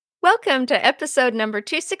Welcome to episode number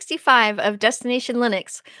 265 of Destination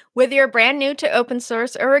Linux. Whether you're brand new to open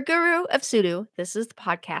source or a guru of sudo, this is the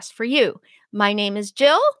podcast for you. My name is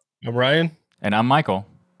Jill. I'm Ryan. And I'm Michael.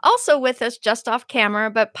 Also with us just off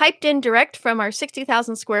camera, but piped in direct from our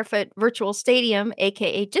 60,000 square foot virtual stadium,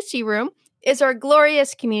 aka Jitsi Room, is our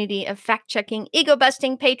glorious community of fact-checking,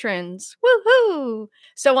 ego-busting patrons. Woohoo!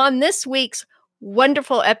 So on this week's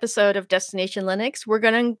wonderful episode of Destination Linux, we're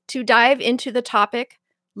going to dive into the topic,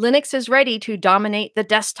 Linux is ready to dominate the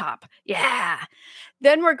desktop. Yeah.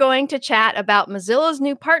 Then we're going to chat about Mozilla's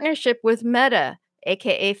new partnership with Meta,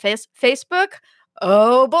 aka Facebook.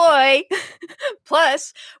 Oh boy.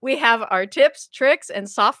 Plus, we have our tips, tricks, and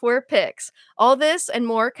software picks. All this and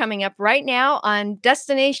more coming up right now on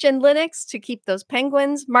Destination Linux to keep those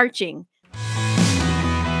penguins marching.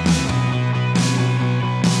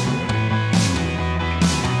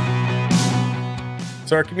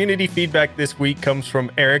 So our community feedback this week comes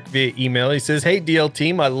from Eric via email. He says, "Hey DL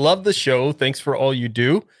team, I love the show. Thanks for all you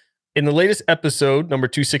do. In the latest episode, number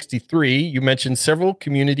 263, you mentioned several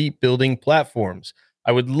community building platforms.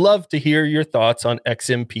 I would love to hear your thoughts on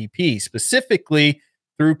XMPP, specifically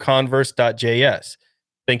through Converse.js.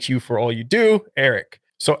 Thank you for all you do, Eric."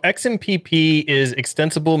 So XMPP is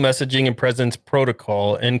Extensible Messaging and Presence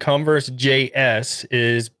Protocol, and Converse.js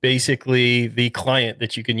is basically the client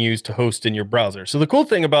that you can use to host in your browser. So the cool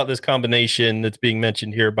thing about this combination that's being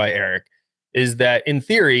mentioned here by Eric is that in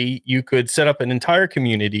theory, you could set up an entire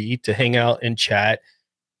community to hang out and chat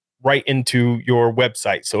right into your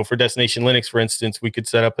website. So for Destination Linux, for instance, we could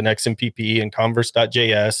set up an XMPP and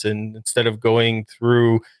Converse.js, and instead of going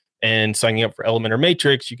through and signing up for Element or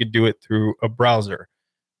Matrix, you could do it through a browser.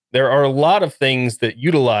 There are a lot of things that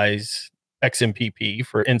utilize XMPP.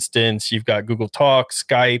 For instance, you've got Google Talk,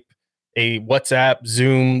 Skype, a WhatsApp,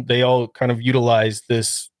 Zoom. They all kind of utilize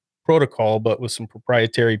this protocol, but with some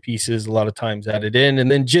proprietary pieces a lot of times added in.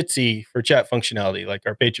 And then Jitsi for chat functionality, like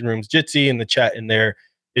our patron room's Jitsi, and the chat in there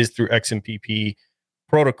is through XMPP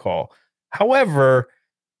protocol. However,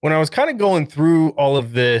 when I was kind of going through all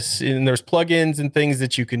of this, and there's plugins and things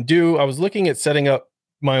that you can do, I was looking at setting up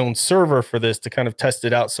my own server for this to kind of test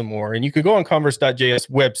it out some more. And you could go on Converse.js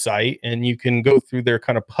website and you can go through their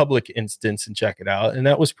kind of public instance and check it out. And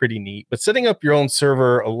that was pretty neat. But setting up your own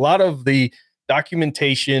server, a lot of the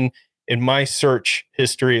documentation in my search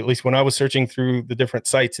history, at least when I was searching through the different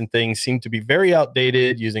sites and things, seemed to be very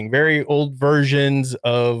outdated, using very old versions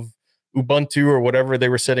of Ubuntu or whatever they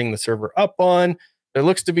were setting the server up on. There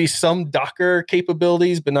looks to be some Docker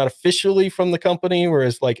capabilities, but not officially from the company.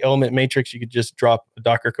 Whereas like Element Matrix, you could just drop a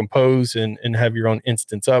Docker Compose and have your own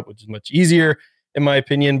instance up, which is much easier in my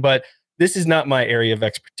opinion. But this is not my area of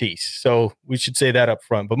expertise. So we should say that up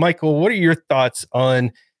front. But Michael, what are your thoughts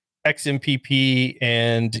on XMPP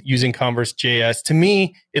and using Converse.js? To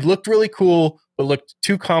me, it looked really cool, but looked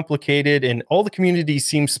too complicated. And all the communities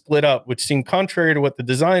seemed split up, which seemed contrary to what the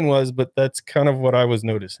design was. But that's kind of what I was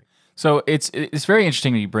noticing. So it's very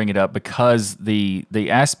interesting that you bring it up, because the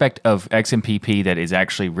aspect of XMPP that is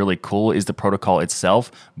actually really cool is the protocol itself,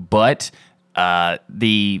 but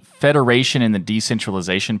the federation and the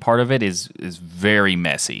decentralization part of it is very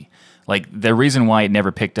messy. Like, the reason why it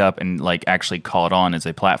never picked up and like actually caught on as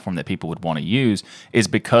a platform that people would want to use is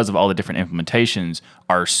because of all the different implementations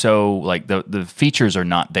are so, like, the features are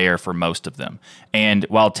not there for most of them. And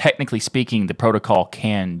while technically speaking, the protocol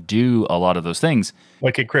can do a lot of those things,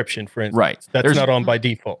 like encryption, for instance. Right. That's not on by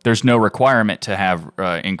default. There's no requirement to have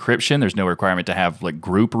encryption. There's no requirement to have like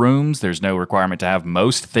group rooms. There's no requirement to have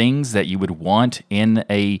most things that you would want in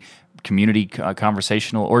a community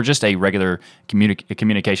conversational or just a regular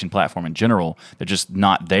communication platform in general. They're just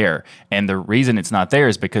not there. And the reason it's not there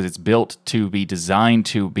is because it's built to be designed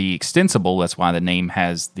to be extensible. That's why the name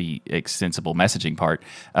has the extensible messaging part.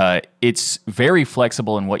 It's very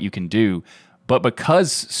flexible in what you can do. But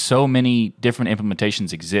because so many different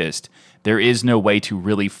implementations exist, there is no way to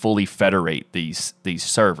really fully federate these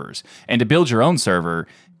servers. And to build your own server,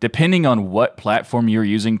 depending on what platform you're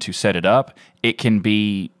using to set it up, it can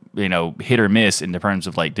be, hit or miss in terms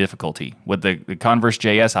of like difficulty. With the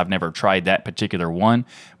Converse.js, I've never tried that particular one,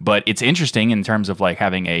 but it's interesting in terms of like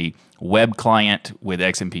having a web client with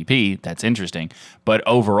XMPP. That's interesting. But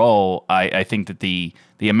overall, I think that the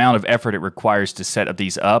amount of effort it requires to set up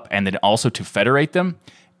these up and then also to federate them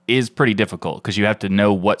is pretty difficult, because you have to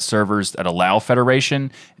know what servers that allow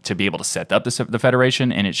federation to be able to set up the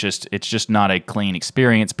federation, and it's just not a clean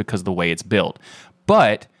experience because of the way it's built.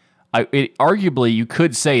 But arguably, you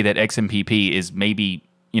could say that XMPP is maybe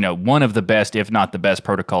one of the best, if not the best,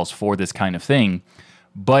 protocols for this kind of thing.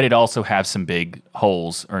 but it also has some big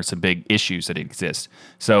holes or some big issues that exist.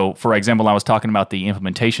 So, for example, I was talking about the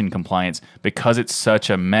implementation compliance because it's such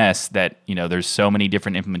a mess that, there's so many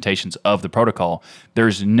different implementations of the protocol.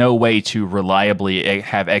 There's no way to reliably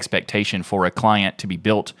have expectation for a client to be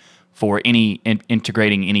built for any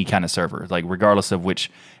integrating any kind of server, like regardless of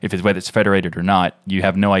whether it's federated or not, you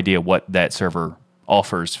have no idea what that server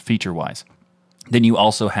offers feature-wise. Then you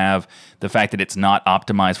also have the fact that it's not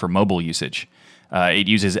optimized for mobile usage. It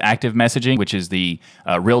uses active messaging, which is the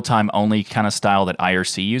real-time only kind of style that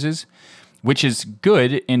IRC uses, which is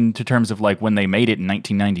good in terms of like when they made it in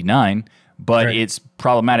 1999, but right. It's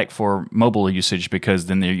problematic for mobile usage because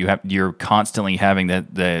then you're constantly having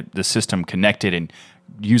the system connected and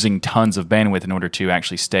using tons of bandwidth in order to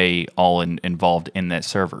actually stay all involved in the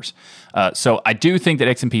servers. So I do think that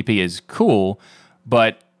XMPP is cool,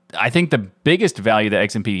 but I think the biggest value that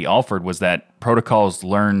XMPP offered was that protocols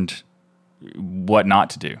learned what not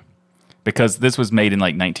to do, because this was made in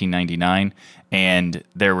like 1999, and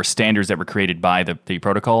there were standards that were created by the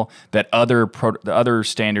protocol that the other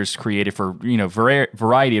standards created for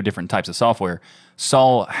variety of different types of software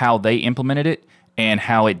saw how they implemented it and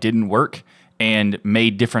how it didn't work and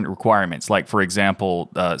made different requirements. Like, for example,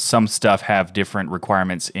 some stuff have different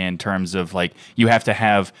requirements in terms of like you have to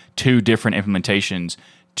have 2 different implementations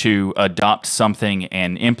to adopt something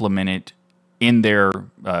and implement it in their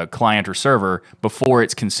client or server before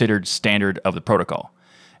it's considered standard of the protocol,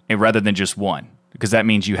 and rather than just one, because that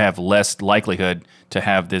means you have less likelihood to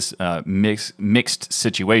have this mixed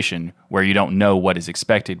situation where you don't know what is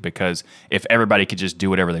expected, because if everybody could just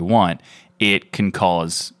do whatever they want, it can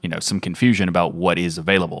cause some confusion about what is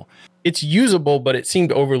available. It's usable, but it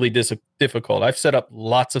seemed overly difficult. I've set up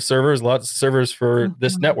lots of servers for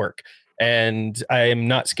this network. And I am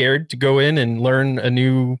not scared to go in and learn a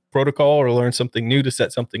new protocol or learn something new to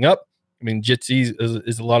set something up. I mean, Jitsi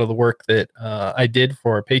is a lot of the work that I did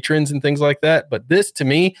for our patrons and things like that. But this, to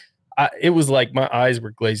me, it was like my eyes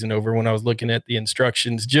were glazing over when I was looking at the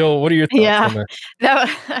instructions. Jill, what are your thoughts on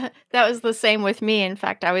that? That was the same with me. In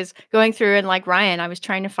fact, I was going through, and like Ryan, I was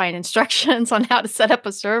trying to find instructions on how to set up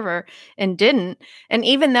a server and didn't. And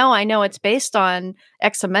even though I know it's based on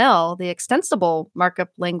XML, the extensible markup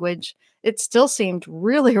language, it still seemed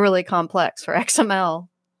really, really complex for XML.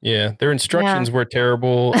 Yeah, their instructions were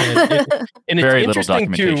terrible. And it's very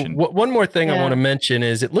interesting too. One more thing I want to mention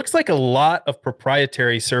is it looks like a lot of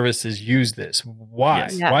proprietary services use this. Why?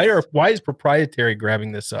 Yes. Why is proprietary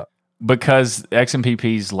grabbing this up? Because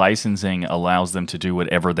XMPP's licensing allows them to do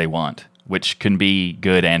whatever they want, which can be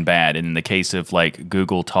good and bad. And in the case of like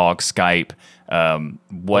Google Talk, Skype,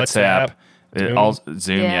 WhatsApp.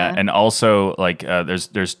 Zoom, and also like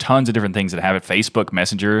there's tons of different things that have it. Facebook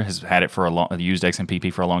Messenger has had it used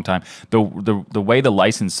XMPP for a long time. The way the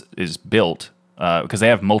license is built, because they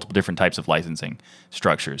have multiple different types of licensing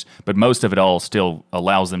structures, but most of it all still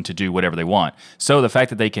allows them to do whatever they want. So the fact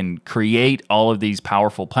that they can create all of these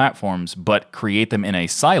powerful platforms, but create them in a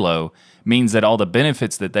silo, means that all the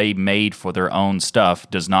benefits that they made for their own stuff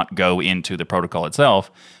does not go into the protocol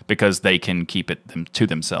itself, because they can keep it to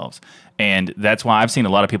themselves. And that's why I've seen a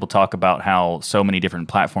lot of people talk about how so many different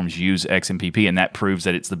platforms use XMPP, and that proves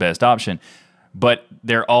that it's the best option. But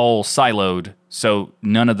they're all siloed, so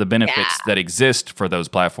none of the benefits that exist for those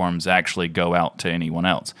platforms actually go out to anyone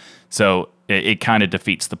else. So it kind of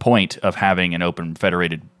defeats the point of having an open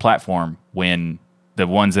federated platform when the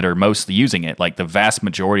ones that are mostly using it, like the vast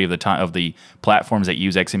majority of the time of the platforms that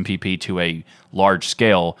use XMPP to a large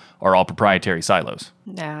scale, are all proprietary silos.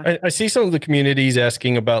 Yeah, I see some of the communities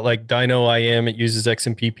asking about like DynoIM. It uses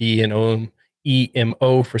XMPP and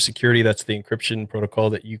EMO for security. That's the encryption protocol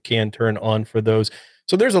that you can turn on for those.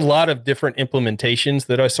 So there's a lot of different implementations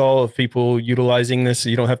that I saw of people utilizing this. So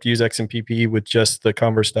you don't have to use XMPP with just the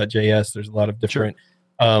converse.js. There's a lot of different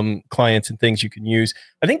clients and things you can use.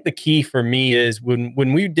 I think the key for me is when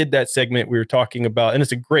we did that segment, we were talking about, and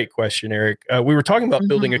it's a great question, Eric. We were talking about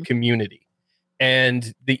building a community.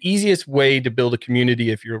 And the easiest way to build a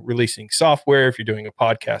community, if you're releasing software, if you're doing a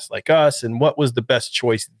podcast like us, and what was the best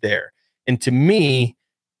choice there? And to me,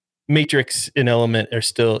 Matrix and Element is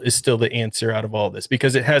still the answer out of all this,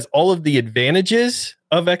 because it has all of the advantages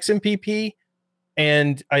of XMPP,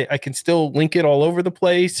 and I can still link it all over the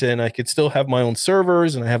place, and I could still have my own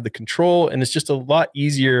servers, and I have the control, and it's just a lot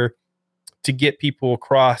easier to get people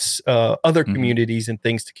across other communities and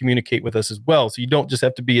things to communicate with us as well. So you don't just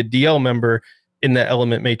have to be a DL member in the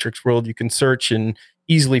Element Matrix world. You can search and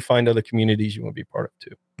easily find other communities you want to be part of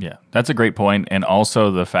too. Yeah, that's a great point. And also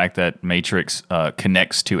the fact that Matrix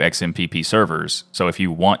connects to XMPP servers. So if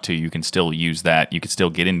you want to, you can still use that. You can still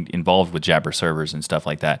get involved with Jabber servers and stuff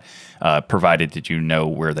like that, provided that you know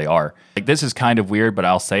where they are. Like, this is kind of weird, but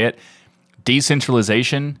I'll say it.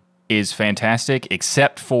 Decentralization is fantastic,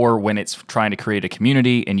 except for when it's trying to create a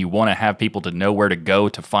community and you want to have people to know where to go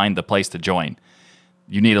to find the place to join.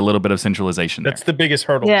 You need a little bit of centralization. That's the biggest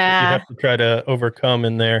hurdle that you have to try to overcome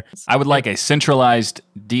in there. I would like a centralized,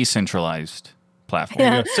 decentralized platform.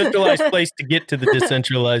 You know, centralized place to get to the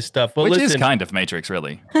decentralized stuff. Well, Which listen, is kind of Matrix,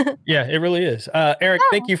 really. Yeah, it really is. Eric,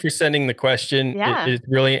 thank you for sending the question. Yeah. It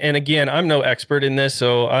really, and again, I'm no expert in this,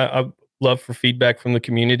 so I love for feedback from the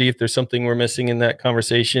community. If there's something we're missing in that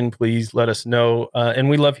conversation, please let us know. And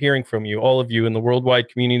we love hearing from you, all of you in the worldwide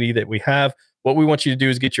community that we have. What we want you to do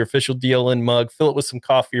is get your official DLN mug, fill it with some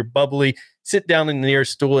coffee or bubbly, sit down in the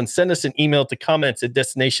nearest stool, and send us an email to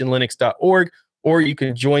comments@destinationlinux.org, or you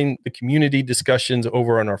can join the community discussions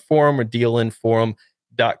over on our forum or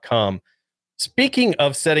dlnforum.com. Speaking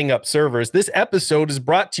of setting up servers, this episode is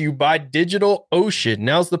brought to you by DigitalOcean.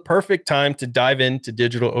 Now's the perfect time to dive into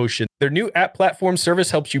DigitalOcean. Their new app platform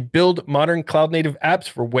service helps you build modern cloud-native apps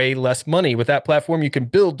for way less money. With that platform, you can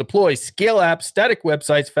build, deploy, scale apps, static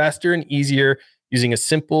websites faster and easier using a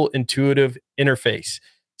simple, intuitive interface.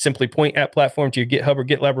 Simply point App Platform to your GitHub or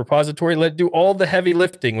GitLab repository. Let it do all the heavy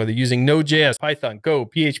lifting, whether using Node.js, Python, Go,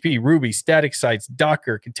 PHP, Ruby, static sites,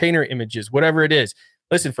 Docker, container images, whatever it is.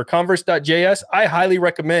 Listen, for Converse.js, I highly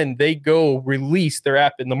recommend they go release their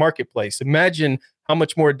app in the marketplace. Imagine how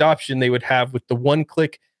much more adoption they would have with the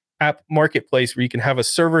one-click app marketplace where you can have a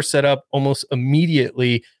server set up almost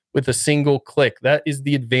immediately with a single click. That is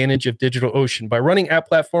the advantage of DigitalOcean. By running App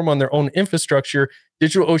Platform on their own infrastructure,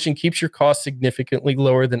 DigitalOcean keeps your costs significantly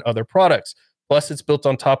lower than other products. Plus, it's built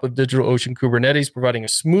on top of DigitalOcean Kubernetes, providing a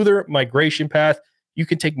smoother migration path. You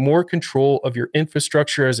can take more control of your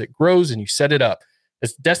infrastructure as it grows and you set it up.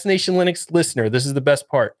 As a Destination Linux listener, this is the best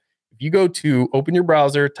part. If you go to open your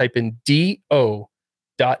browser, type in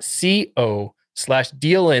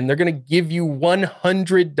do.co/DLN, they're going to give you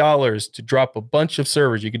 $100 to drop a bunch of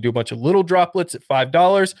servers. You can do a bunch of little droplets at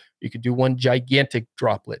 $5. You could do one gigantic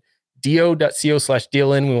droplet.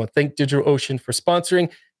 do.co/DLN. We want to thank DigitalOcean for sponsoring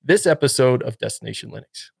this episode of Destination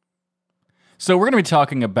Linux. So we're going to be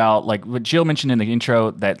talking about, like what Jill mentioned in the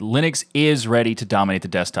intro, that Linux is ready to dominate the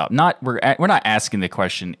desktop. We're not asking the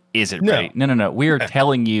question, is it ready? No. We are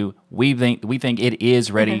telling you we think it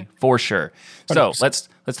is ready for sure. So 100%.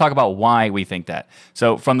 Let's talk about why we think that.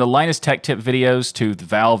 So from the Linus Tech Tip videos to the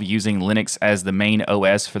Valve using Linux as the main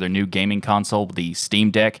OS for their new gaming console, the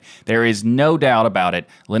Steam Deck, there is no doubt about it.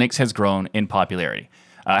 Linux has grown in popularity.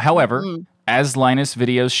 However, as Linus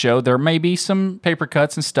videos show, there may be some paper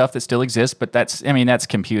cuts and stuff that still exist, but that's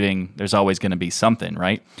computing. There's always going to be something,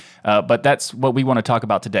 right? But that's what we want to talk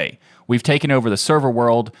about today. We've taken over the server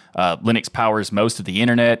world. Linux powers most of the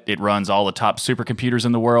internet. It runs all the top supercomputers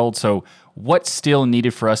in the world. So what's still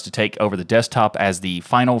needed for us to take over the desktop as the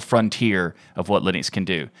final frontier of what Linux can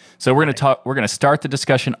do? So we're going to start the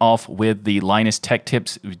discussion off with the Linus Tech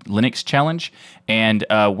Tips Linux Challenge. And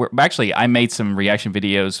I made some reaction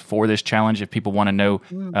videos for this challenge. If people want to know,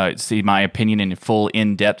 see my opinion in full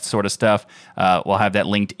in-depth sort of stuff, we'll have that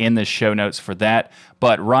linked in the show notes for that.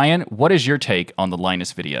 But Ryan, what is your take on the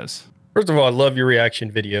Linus videos? First of all, I love your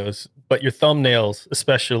reaction videos, but your thumbnails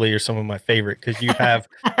especially are some of my favorite because you have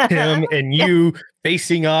him and you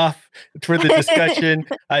facing off for the discussion.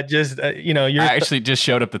 I just, I actually just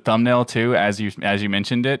showed up the thumbnail too, as you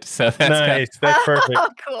mentioned it. So that's nice. That's perfect. Oh,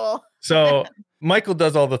 cool. So Michael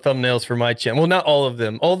does all the thumbnails for my channel. Well, not all of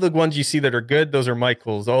them. All the ones you see that are good, those are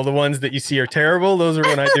Michael's. All the ones that you see are terrible, those are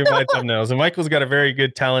when I do my thumbnails. And Michael's got a very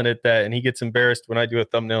good talent at that, and he gets embarrassed when I do a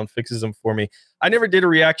thumbnail and fixes them for me. I never did a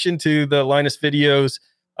reaction to the Linus videos.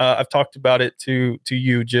 I've talked about it to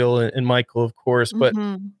you, Jill, and Michael, of course. But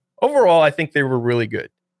overall, I think they were really good.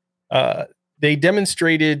 They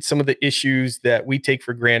demonstrated some of the issues that we take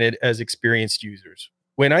for granted as experienced users.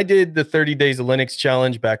 When I did the 30 Days of Linux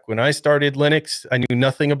challenge back when I started Linux, I knew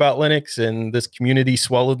nothing about Linux, and this community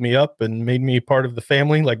swallowed me up and made me part of the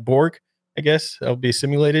family, like Borg, I guess. I'll be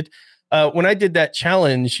assimilated. When I did that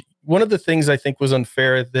challenge, one of the things I think was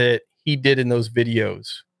unfair that he did in those videos,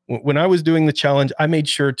 when I was doing the challenge, I made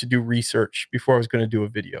sure to do research before I was going to do a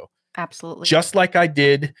video. Absolutely. Just like I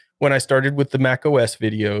did when I started with the Mac OS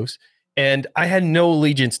videos, and I had no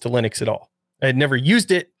allegiance to Linux at all. I had never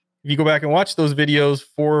used it. If you go back and watch those videos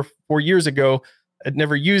 4 years ago, I'd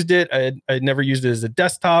never used it. I'd never used it as a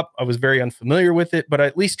desktop. I was very unfamiliar with it, but I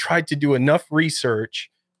at least tried to do enough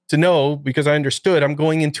research to know, because I understood I'm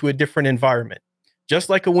going into a different environment. just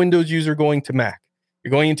like a Windows user going to Mac.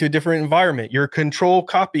 You're going into a different environment. Your control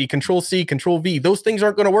copy, control C, control V, those things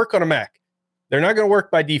aren't going to work on a Mac. They're not going to work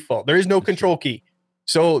by default. There is no control key.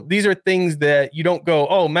 So these are things that you don't go,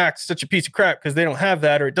 oh, Mac's such a piece of crap because they don't have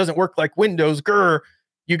that, or it doesn't work like Windows. Grr.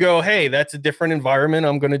 You go, hey, that's a different environment.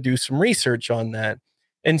 I'm going to do some research on that.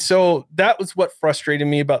 And so that was what frustrated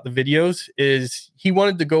me about the videos is he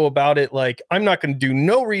wanted to go about it like, I'm not going to do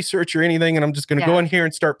no research or anything, and I'm just going to go in here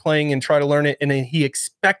and start playing and try to learn it. And then he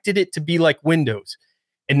expected it to be like Windows.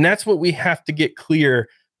 And that's what we have to get clear,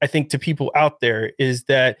 I think, to people out there is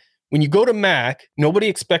that when you go to Mac, nobody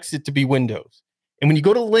expects it to be Windows. And when you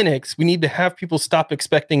go to Linux, we need to have people stop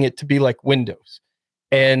expecting it to be like Windows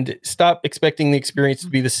and stop expecting the experience to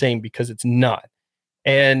be the same because it's not.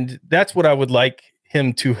 And that's what I would like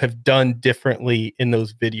him to have done differently in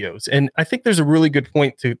those videos. And I think there's a really good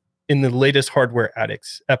point in the latest Hardware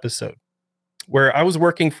Addicts episode where I was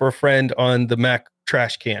working for a friend on the Mac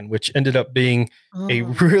trash can, which ended up being a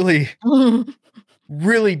really,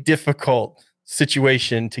 really difficult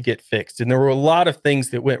situation to get fixed. And there were a lot of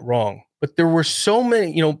things that went wrong, but there were so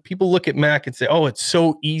many, people look at Mac and say, oh, it's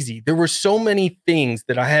so easy. There were so many things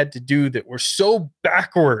that I had to do that were so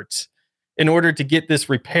backwards in order to get this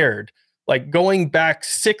repaired. Like going back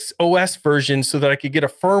 6 OS versions so that I could get a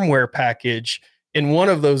firmware package in one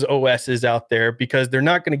of those OSs out there, because they're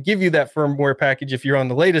not going to give you that firmware package if you're on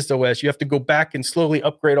the latest OS. You have to go back and slowly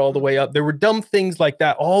upgrade all the way up. There were dumb things like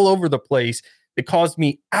that all over the place that caused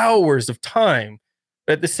me hours of time.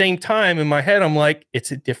 But at the same time, in my head, I'm like,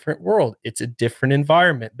 it's a different world. It's a different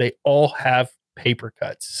environment. They all have paper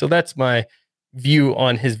cuts. So that's my view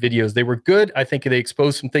on his videos. They were good. I think they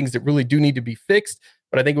exposed some things that really do need to be fixed,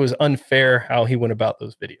 but I think it was unfair how he went about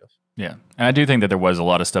those videos. Yeah. And I do think that there was a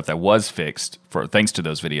lot of stuff that was fixed thanks to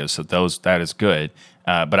those videos. So that is good.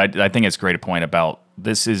 But I think it's a great point about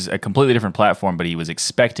this is a completely different platform, but he was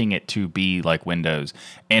expecting it to be like Windows.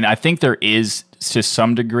 And I think there is to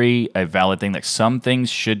some degree a valid thing that some things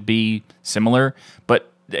should be similar, but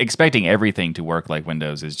expecting everything to work like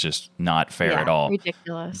Windows is just not fair at all.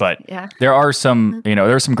 Ridiculous. But there are some,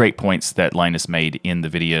 there are some great points that Linus made in the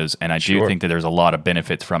videos, and I do think that there's a lot of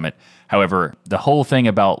benefits from it. However, the whole thing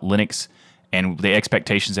about Linux and the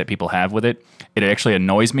expectations that people have with it, it actually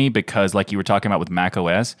annoys me because, like you were talking about with Mac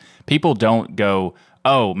OS, people don't go,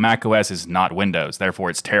 oh, Mac OS is not Windows, therefore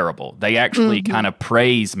it's terrible. They actually kind of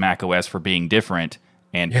praise Mac OS for being different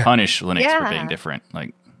and punish Linux for being different.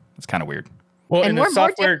 Like, it's kind of weird. Well, and more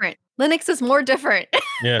different. Linux is more different.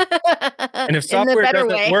 Yeah. And if software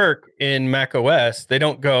doesn't work in Mac OS, they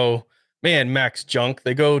don't go, man, Mac's junk.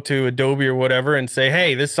 They go to Adobe or whatever and say,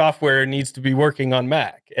 hey, this software needs to be working on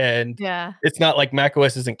Mac. And it's not like Mac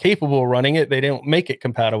OS isn't capable of running it. They don't make it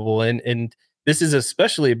compatible. And this is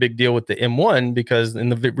especially a big deal with the M1 because in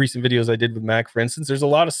the recent videos I did with Mac, for instance, there's a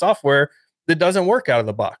lot of software that doesn't work out of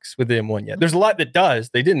the box with the M1 yet. There's a lot that does.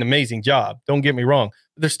 They did an amazing job. Don't get me wrong.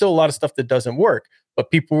 But there's still a lot of stuff that doesn't work. But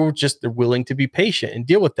people they're willing to be patient and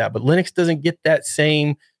deal with that. But Linux doesn't get that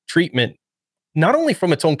same treatment. Not only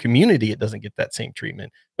from its own community, it doesn't get that same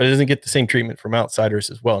treatment, but it doesn't get the same treatment from outsiders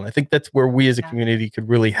as well. And I think that's where we as a community could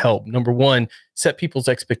really help. Number one, set people's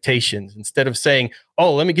expectations. Instead of saying,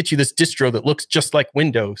 oh, let me get you this distro that looks just like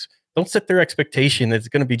Windows. Don't set their expectation that it's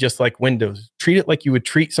going to be just like Windows. Treat it like you would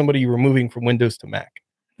treat somebody you were moving from Windows to Mac.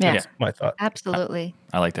 Yeah. That's my thought. Absolutely.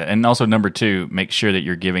 I like that. And also number two, make sure that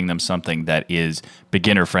you're giving them something that is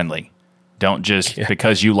beginner friendly. Don't just,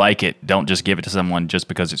 because you like it, don't just give it to someone just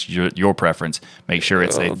because it's your preference. Make sure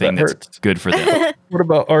it's a thing that's good for them. What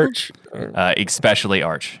about Arch? Especially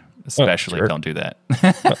Arch. Especially don't do that.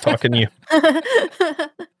 Not talking to you.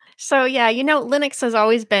 So, Linux has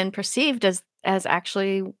always been perceived as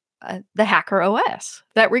actually the hacker OS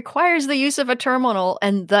that requires the use of a terminal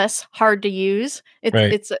and thus hard to use.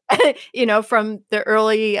 It's from the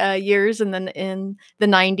early years and then in the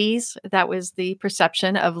 90s, that was the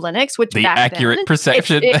perception of Linux, which the accurate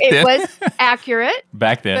perception. It was accurate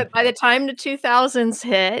back then. But by the time the 2000s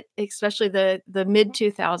hit, especially the mid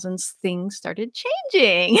 2000s, things started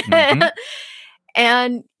changing. Mm-hmm.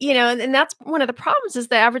 And that's one of the problems is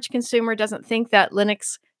the average consumer doesn't think that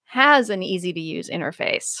Linux has an easy to use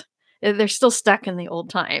interface. They're still stuck in the old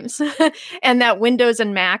times and that Windows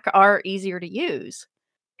and Mac are easier to use.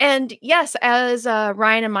 And yes, as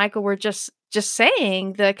Ryan and Michael were just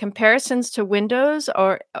saying, the comparisons to Windows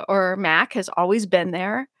or Mac has always been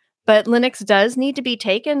there, but Linux does need to be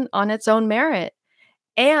taken on its own merit.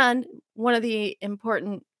 And one of the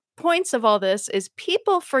important points of all this is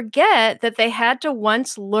people forget that they had to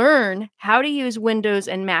once learn how to use Windows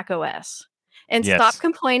and Mac OS. and Yes. stop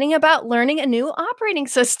complaining about learning a new operating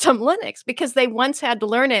system, Linux, because they once had to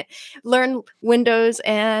learn Windows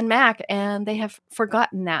and Mac, and they have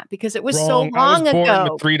forgotten that because it was so Wrong. I was long born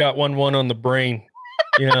ago. with 3.11 on the brain.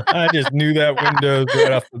 I just knew that Windows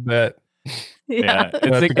right off the bat. Yeah,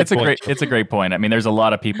 That's a good point. it's a great point. I mean, there's a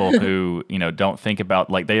lot of people who don't think about,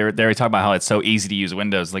 like, they're talking about how it's so easy to use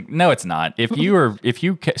Windows. Like, no, it's not. If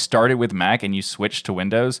you started with Mac and you switched to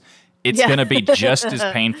Windows, it's Yeah. going to be just as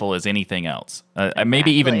painful as anything else.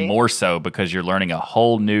 Maybe even Exactly. more so, because you're learning a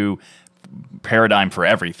whole new paradigm for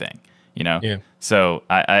everything. Yeah. So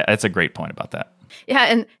that's a great point about that.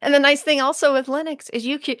 Yeah, and the nice thing also with Linux is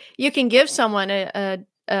you can give someone a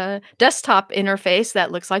desktop interface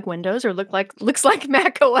that looks like Windows or looks like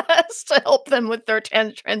Mac OS to help them with their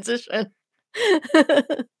transition.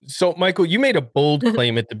 So, Michael, you made a bold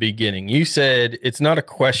claim at the beginning. You said it's not a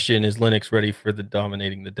question, is Linux ready for the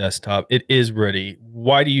dominating the desktop? It is ready.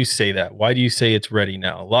 Why do you say that? Why do you say it's ready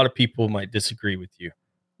now? A lot of people might disagree with you.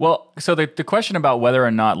 Well, so the question about whether or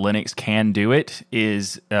not Linux can do it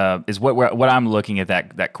is what I'm looking at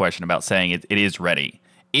that question about saying it is ready.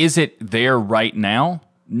 Is it there right now?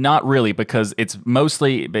 Not really, because it's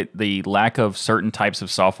mostly the lack of certain types of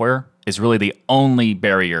software is really the only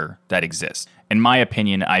barrier that exists. In my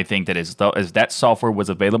opinion, I think that as that software was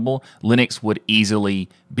available, Linux would easily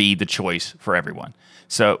be the choice for everyone.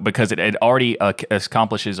 So, because it already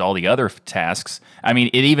accomplishes all the other tasks. I mean,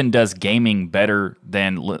 it even does gaming better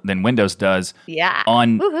than Windows does Yeah.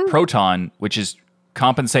 on Woohoo. Proton, which is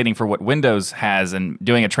compensating for what Windows has and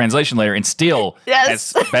doing a translation layer, and still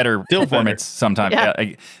Yes. has better Still performance sometimes.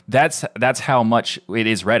 Yeah. That's how much it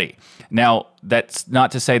is ready. Now, that's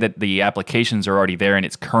not to say that the applications are already there and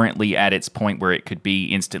it's currently at its point where it could be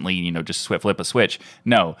instantly, just flip a switch.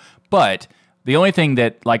 No, but the only thing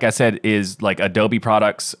that, like I said, is like Adobe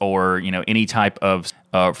products or any type of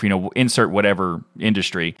insert whatever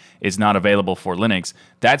industry is not available for Linux.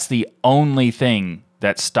 That's the only thing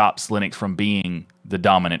that stops Linux from being the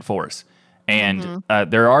dominant force. And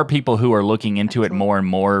there are people who are looking into it more and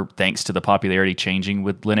more thanks to the popularity changing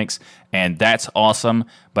with Linux, and that's awesome.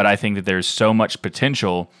 But I think that there's so much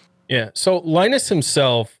potential. Yeah. So Linus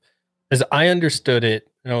himself, as I understood it,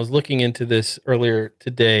 and I was looking into this earlier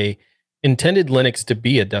today, intended Linux to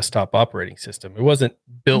be a desktop operating system. It wasn't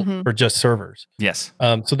built for just servers. Yes.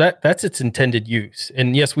 So that's its intended use.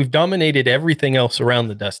 And yes, we've dominated everything else around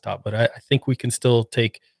the desktop, but I think we can still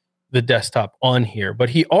take the desktop on here.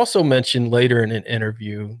 But he also mentioned later in an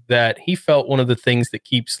interview that he felt one of the things that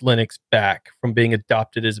keeps Linux back from being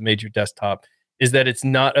adopted as a major desktop is that it's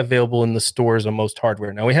not available in the stores on most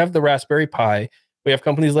hardware. Now we have the Raspberry Pi. We have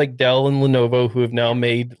companies like Dell and Lenovo who have now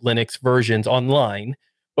made Linux versions online.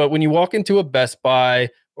 But when you walk into a Best Buy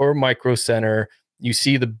or a Micro Center, you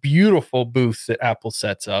see the beautiful booths that Apple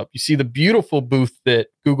sets up. You see the beautiful booth that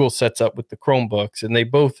Google sets up with the Chromebooks. And they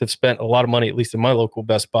both have spent a lot of money, at least in my local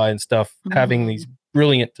Best Buy and stuff, having these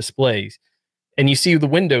brilliant displays. And you see the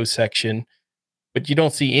Windows section, but you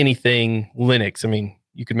don't see anything Linux. I mean,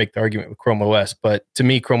 you could make the argument with Chrome OS, but to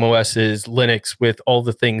me, Chrome OS is Linux with all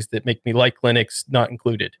the things that make me like Linux not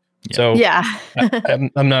included. Yeah. So Yeah.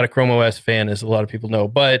 I'm not a Chrome OS fan, as a lot of people know,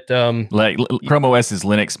 but Like Chrome OS is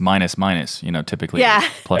Linux minus, typically Yeah.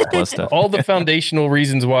 plus stuff. all the foundational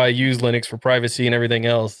reasons why I use Linux for privacy and everything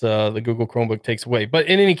else, the Google Chromebook takes away. But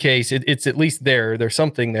in any case, it's at least there. There's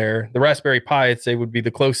something there. The Raspberry Pi, I'd say, would be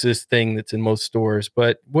the closest thing that's in most stores.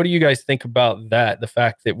 But what do you guys think about that? The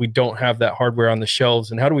fact that we don't have that hardware on the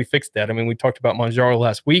shelves, and how do we fix that? I mean, we talked about Manjaro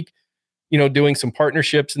last week, doing some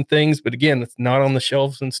partnerships and things, but again, it's not on the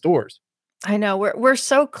shelves in stores. I know we're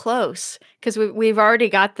so close because we've already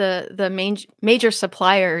got the major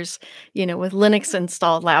suppliers, with Linux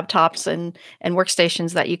installed laptops and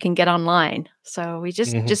workstations that you can get online. So we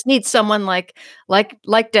just need someone like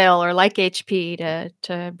Dell or like HP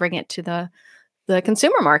to bring it to the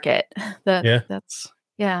consumer market.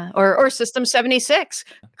 Or System 76.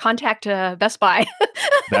 Contact Best Buy.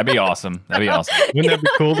 That'd be awesome. Wouldn't that be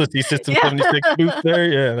cool to see System 76 booth there?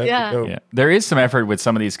 Yeah, that'd be dope. Yeah. There is some effort with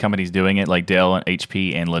some of these companies doing it, like Dell and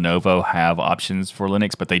HP and Lenovo have options for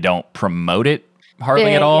Linux, but they don't promote it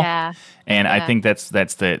hardly at all. Yeah. And I think that's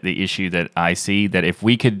the issue that I see, that if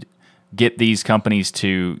we could get these companies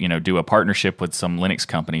to do a partnership with some Linux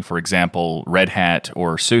company, for example, Red Hat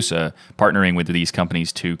or SUSE, partnering with these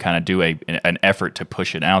companies to kind of do an effort to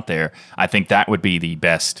push it out there, I think that would be the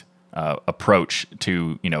best approach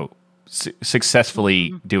to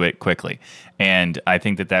successfully do it quickly. And I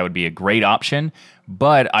think that would be a great option.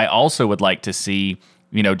 But I also would like to see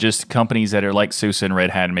just companies that are like SUSE and Red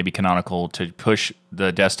Hat and maybe Canonical to push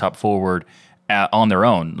the desktop forward on their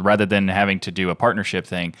own rather than having to do a partnership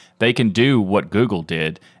thing. They can do what Google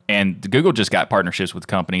did, and Google just got partnerships with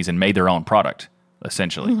companies and made their own product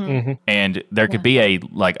essentially. And there could be a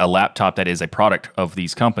laptop that is a product of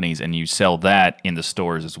these companies, and you sell that in the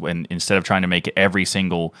stores as well. And instead of trying to make every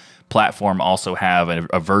single platform also have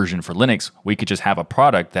a version for Linux, we could just have a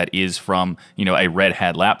product that is from a Red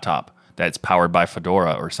Hat laptop that's powered by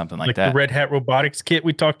Fedora or something like that. The Red Hat robotics kit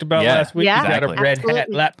we talked about last week. Yeah, you got a Red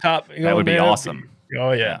Hat laptop. That would be awesome. It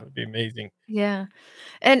would be amazing. Yeah.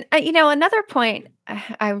 And, another point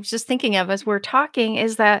I was just thinking of as we're talking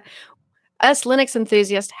is that us Linux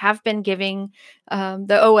enthusiasts have been giving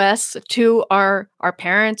the OS to our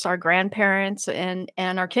parents, our grandparents, and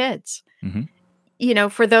our kids.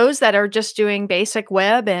 For those that are just doing basic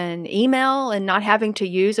web and email and not having to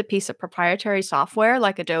use a piece of proprietary software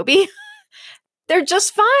like Adobe, they're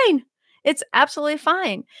just fine. It's absolutely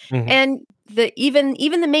fine. And even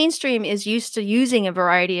the mainstream is used to using a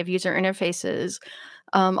variety of user interfaces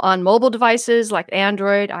on mobile devices like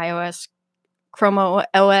Android, iOS, Chrome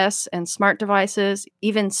OS, and smart devices.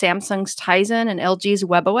 Even Samsung's Tizen and LG's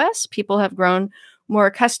WebOS. People have grown more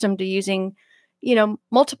accustomed to using,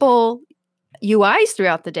 multiple UIs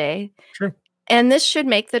throughout the day. True. And this should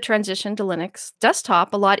make the transition to Linux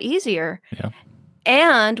desktop a lot easier. Yeah.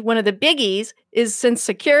 And one of the biggies is, since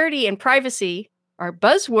security and privacy are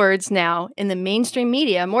buzzwords now in the mainstream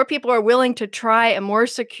media, more people are willing to try a more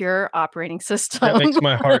secure operating system. That makes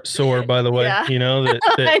my heart sore, by the way. Yeah. That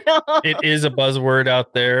I know. it is a buzzword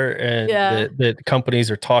out there, and that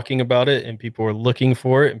companies are talking about it, and people are looking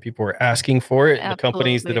for it, and people are asking for it. And the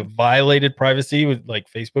companies that have violated privacy, with like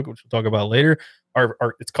Facebook, which we'll talk about later, are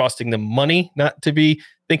it's costing them money not to be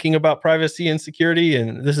thinking about privacy and security.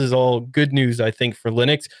 And this is all good news, I think, for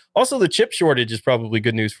Linux. Also, the chip shortage is probably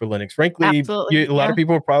good news for Linux. Frankly, a lot of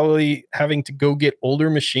people are probably having to go get older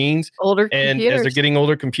machines. And as they're getting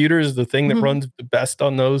older computers, the thing that runs the best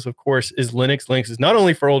on those, of course, is Linux. Linux is not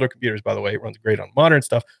only for older computers, by the way. It runs great on modern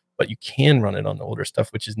stuff, but you can run it on the older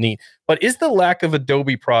stuff, which is neat. But is the lack of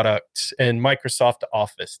Adobe products and Microsoft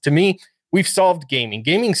Office, to me, we've solved gaming.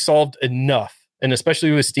 Gaming solved enough, and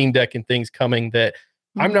especially with Steam Deck and things coming, that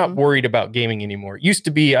I'm not worried about gaming anymore. It used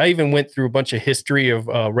to be, I even went through a bunch of history of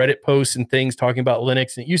Reddit posts and things talking about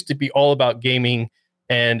Linux, and it used to be all about gaming.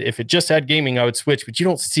 And if it just had gaming, I would switch, but you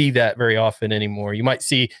don't see that very often anymore. You might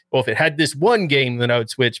see, well, if it had this one game, then I would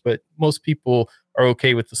switch, but most people are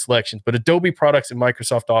okay with the selections. But Adobe products and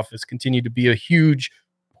Microsoft Office continue to be a huge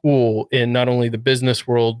pool in not only the business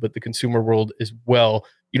world, but the consumer world as well.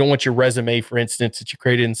 You don't want your resume, for instance, that you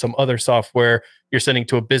created in some other software you're sending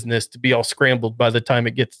to a business to be all scrambled by the time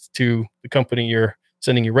it gets to the company you're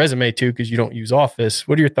sending your resume to, because you don't use Office.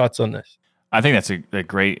 What are your thoughts on this? I think that's a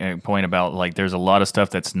great point about, like, there's a lot of stuff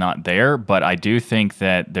that's not there, but I do think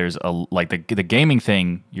that there's the gaming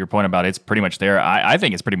thing, your point about it's pretty much there. I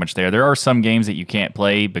think it's pretty much there. There are some games that you can't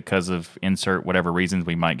play because of insert whatever reasons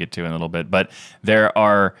we might get to in a little bit, but there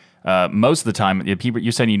are most of the time,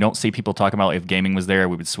 you're saying you don't see people talking about if gaming was there,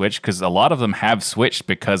 we would switch, because a lot of them have switched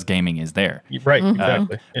because gaming is there. Right,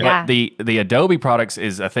 exactly. But the Adobe products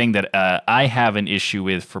is a thing that I have an issue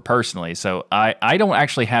with for personally. So I don't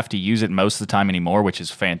actually have to use it most of the time anymore, which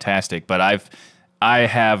is fantastic. But I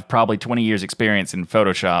have probably 20 years experience in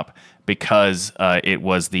Photoshop because it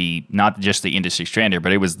was not just the industry standard,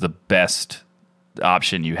 but it was the best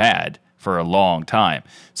option you had for a long time.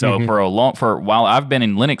 So for while I've been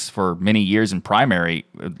in Linux for many years in primary,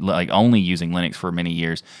 like only using Linux for many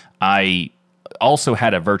years, I also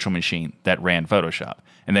had a virtual machine that ran Photoshop,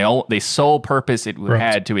 and the sole purpose it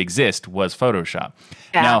had to exist was Photoshop.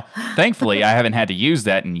 Yeah. Now, thankfully, I haven't had to use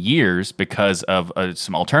that in years because of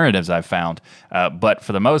some alternatives I've found. But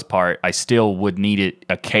for the most part, I still would need it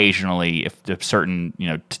occasionally if certain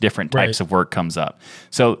different types of work comes up.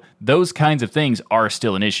 So those kinds of things are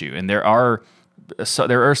still an issue, and there are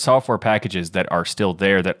software packages that are still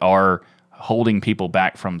there that are holding people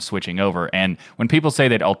back from switching over. And when people say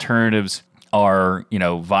that alternatives are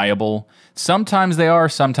viable, sometimes they are,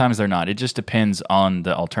 sometimes they're not. It just depends on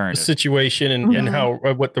the alternative situation and how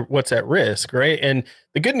what's at risk, right? And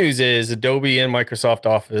the good news is Adobe and Microsoft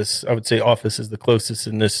Office, I would say Office is the closest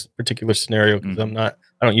in this particular scenario, because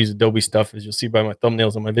I don't use Adobe stuff, as you'll see by my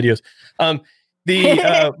thumbnails on my videos.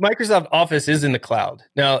 The Microsoft Office is in the cloud.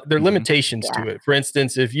 Now, there are limitations to it. For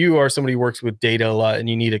instance, if you are somebody who works with data a lot and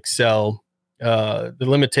you need Excel, the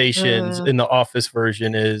limitations in the Office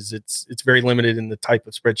version is it's very limited in the type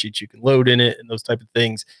of spreadsheets you can load in it and those type of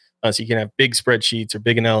things. So you can have big spreadsheets or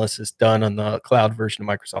big analysis done on the cloud version of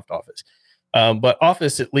Microsoft Office. But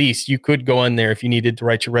Office, at least, you could go in there if you needed to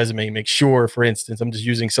write your resume, make sure, for instance, I'm just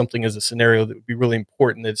using something as a scenario that would be really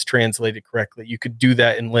important that it's translated correctly. You could do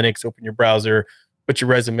that in Linux, open your browser, put your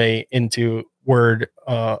resume into Word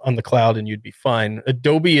on the cloud, and you'd be fine.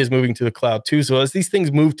 Adobe is moving to the cloud too. So as these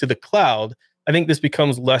things move to the cloud, I think this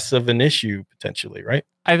becomes less of an issue potentially, right?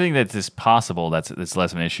 I think that it's possible that's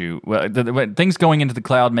less of an issue. Well, things going into the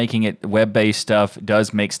cloud, making it web-based stuff,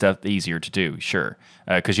 does make stuff easier to do, sure,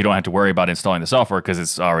 because you don't have to worry about installing the software because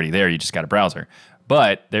it's already there. You just got a browser.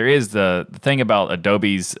 But there is the thing about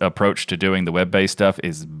Adobe's approach to doing the web-based stuff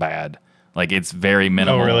is bad. Like, it's very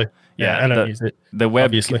minimal. Oh, really? Yeah, I don't use it. The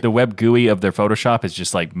web GUI of their Photoshop is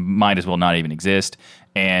just like might as well not even exist,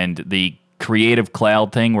 and the Creative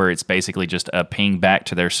Cloud thing where it's basically just a ping back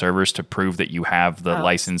to their servers to prove that you have the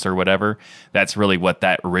license or whatever. That's really what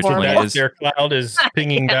that originally is. Their cloud is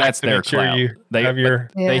pinging back. That's to their make sure cloud. you have your.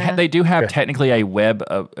 They do have technically a web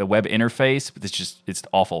interface, but it's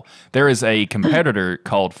awful. There is a competitor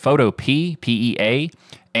called Photopea, PEA,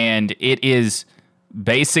 and it is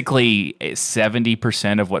basically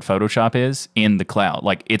 70% of what Photoshop is in the cloud.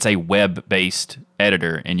 Like, it's a web-based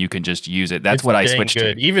editor, and you can just use it. That's what I switched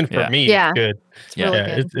to. Even for me, it's good.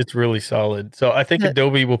 It's really solid. So I think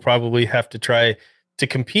Adobe will probably have to try to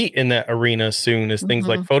compete in that arena soon as things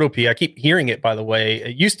like Photopea. I keep hearing it, by the way.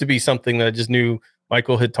 It used to be something that I just knew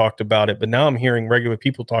Michael had talked about it, but now I'm hearing regular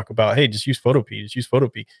people talk about, hey, just use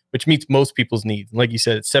Photopea, which meets most people's needs. And like you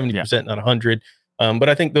said, it's 70%, not 100. But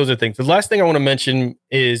I think those are things. The last thing I want to mention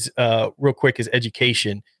is real quick is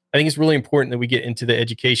education. I think it's really important that we get into the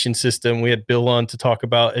education system. We had Bill on to talk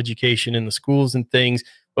about education in the schools and things,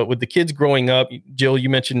 but with the kids growing up, Jill, you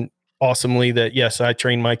mentioned awesomely that, yes, I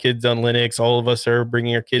train my kids on Linux. All of us are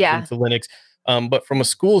bringing our kids into Linux. But from a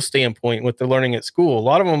school standpoint, what they're learning at school, a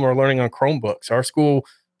lot of them are learning on Chromebooks. Our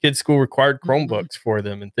kids' school required Chromebooks for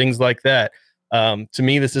them and things like that. To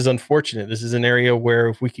me, this is unfortunate. This is an area where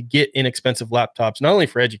if we could get inexpensive laptops, not only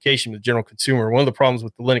for education, but the general consumer, one of the problems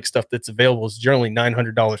with the Linux stuff that's available is generally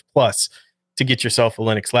 $900 plus to get yourself a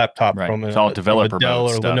Linux laptop from a Dell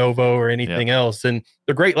or Lenovo or anything else. And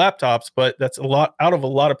they're great laptops, but that's a lot out of a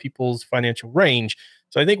lot of people's financial range.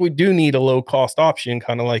 So I think we do need a low cost option,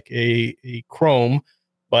 kind of like a Chrome,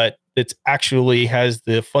 but it actually has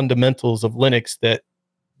the fundamentals of Linux that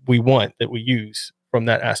we want, that we use from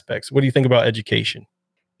that aspect. So what do you think about education?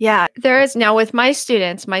 Yeah, there is now with my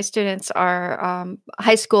students are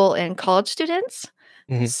high school and college students.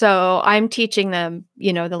 So I'm teaching them,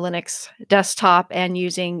 the Linux desktop and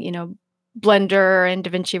using, Blender and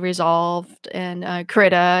DaVinci Resolve and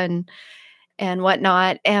Krita and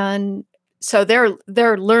whatnot. And so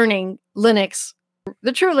they're learning Linux,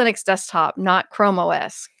 the true Linux desktop, not Chrome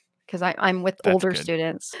OS. Because I'm with older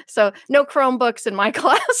students. So no Chromebooks in my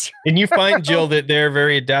class. And you find, Jill, that they're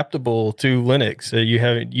very adaptable to Linux. So you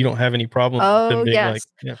don't have any problems with them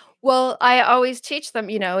being Well, I always teach them,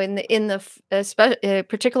 particularly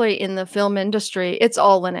in the film industry, it's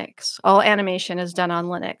all Linux. All animation is done on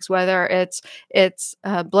Linux, whether it's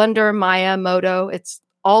Blender, Maya, Modo, it's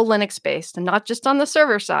all Linux based, and not just on the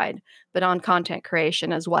server side, but on content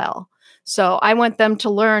creation as well. So I want them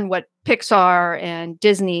to learn what Pixar and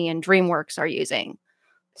Disney and DreamWorks are using.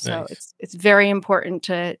 So it's very important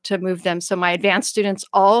to move them. So my advanced students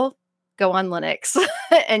all go on Linux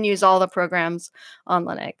and use all the programs on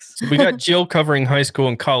Linux. So we got Jill covering high school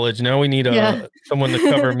and college. Now we need someone to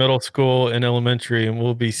cover middle school and elementary, and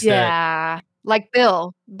we'll be set. Yeah, like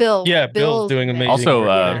Bill. Yeah, Bill's doing amazing.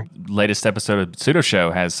 Also, latest episode of Pseudo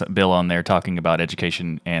Show has Bill on there talking about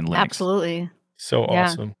education and Linux. Absolutely. So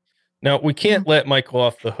awesome. Now, we can't let Michael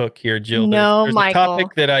off the hook here, Jill. There's Michael. A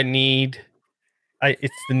topic that I need.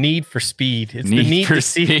 It's the need for speed. It's the need for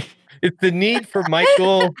speed. It's the need for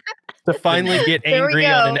Michael to finally get angry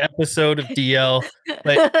on an episode of DL.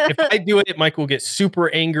 Like, if I do it, Michael gets super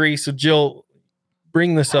angry. So, Jill,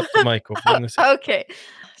 bring this up to Michael. Okay.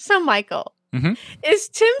 So, Michael, is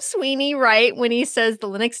Tim Sweeney right when he says the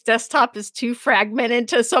Linux desktop is too fragmented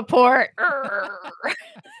to support?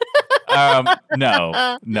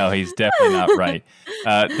 No, he's definitely not right.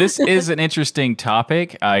 This is an interesting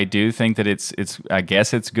topic. I do think that it's. I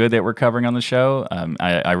guess it's good that we're covering on the show.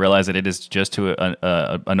 I realize that it is just to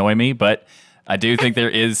annoy me, but I do think there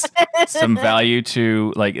is some value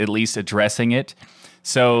to at least addressing it.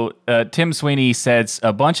 So Tim Sweeney said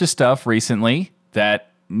a bunch of stuff recently that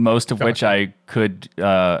most of which I could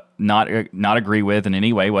not agree with in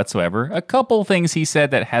any way whatsoever. A couple things he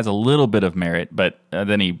said that has a little bit of merit, but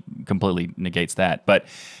then he completely negates that. But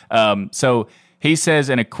so he says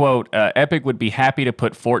in a quote, Epic would be happy to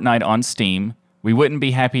put Fortnite on Steam. We wouldn't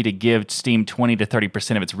be happy to give Steam 20 to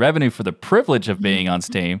 30% of its revenue for the privilege of being on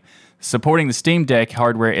Steam. Supporting the Steam Deck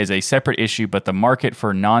hardware is a separate issue, but the market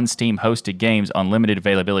for non-Steam hosted games on limited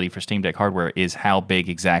availability for Steam Deck hardware is how big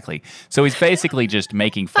exactly. So he's basically just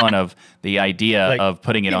making fun of the idea of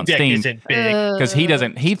putting it on Steam because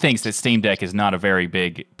he thinks that Steam Deck is not a very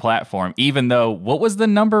big platform, even though, what was the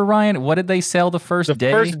number, Ryan? What did they sell the first day?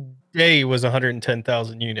 The first day was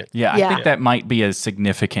 110,000 units. Yeah, I think that might be a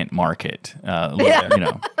significant market,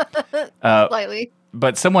 Slightly.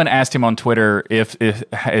 But someone asked him on Twitter if is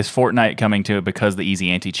Fortnite coming to it because of the easy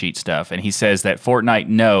anti-cheat stuff, and he says that Fortnite,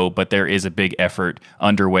 no, but there is a big effort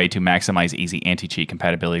underway to maximize easy anti-cheat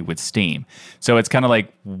compatibility with Steam. So it's kind of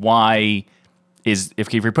like, why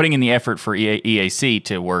if you're putting in the effort for EAC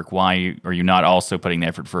to work, why are you not also putting the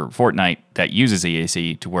effort for Fortnite that uses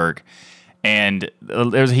EAC to work? And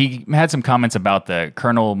he had some comments about the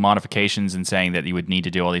kernel modifications and saying that you would need to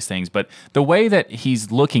do all these things. But the way that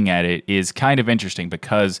he's looking at it is kind of interesting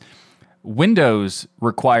because Windows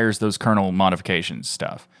requires those kernel modifications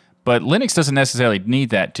stuff. But Linux doesn't necessarily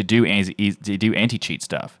need that to do anti-cheat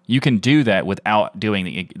stuff. You can do that without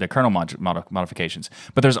doing the kernel modifications.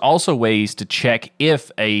 But there's also ways to check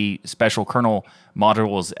if a special kernel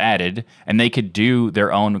module is added, and they could do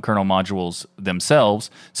their own kernel modules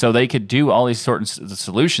themselves. So they could do all these sorts of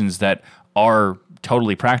solutions that are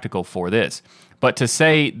totally practical for this. But to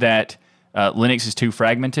say that Linux is too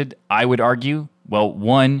fragmented, I would argue, well,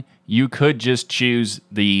 one, you could just choose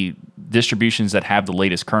the distributions that have the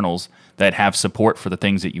latest kernels that have support for the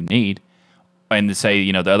things that you need, and to say,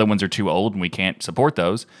 the other ones are too old and we can't support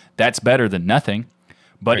those. That's better than nothing.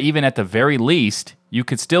 But even at the very least, you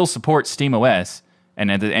could still support SteamOS and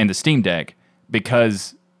the Steam Deck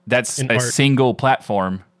because that's a single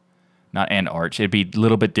platform. Not and Arch. It'd be a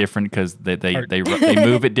little bit different because they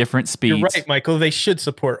move at different speeds. You're right, Michael. They should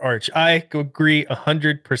support Arch. I agree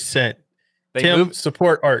 100%.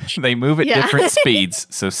 Support Arch. They move at different speeds.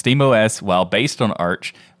 So SteamOS, while based on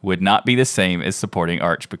Arch, would not be the same as supporting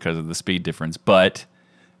Arch because of the speed difference. But,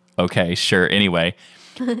 okay, sure. Anyway.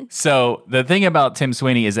 So the thing about Tim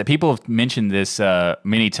Sweeney is that people have mentioned this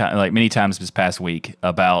many times this past week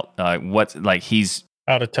about he's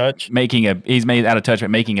out of touch. He's made out of touch, but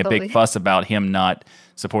making a big fuss about him not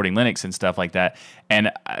supporting Linux and stuff like that.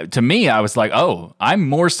 And to me, I was like, oh, I'm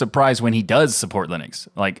more surprised when he does support Linux.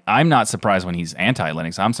 Like, I'm not surprised when he's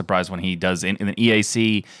anti-Linux. I'm surprised when he does in the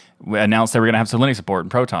EAC announced they were going to have some Linux support in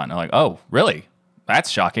Proton. I'm like, oh, really?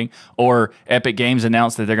 That's shocking. Or Epic Games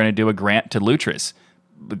announced that they're going to do a grant to Lutris.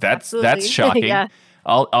 That's shocking. Yeah.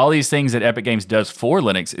 All these things that Epic Games does for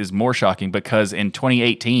Linux is more shocking because in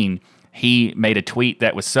 2018, he made a tweet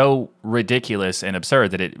that was so ridiculous and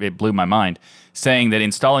absurd that it blew my mind, saying that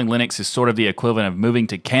installing Linux is sort of the equivalent of moving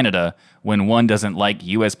to Canada when one doesn't like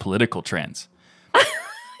U.S. political trends.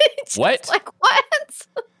 What? Like, what?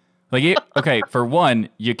 Okay, for one,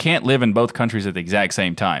 you can't live in both countries at the exact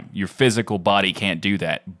same time. Your physical body can't do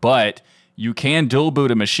that. But you can dual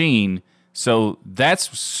boot a machine. So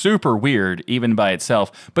that's super weird even by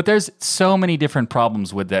itself. But there's so many different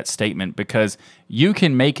problems with that statement because you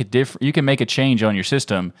can make a change on your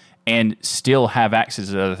system and still have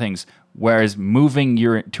access to other things. Whereas moving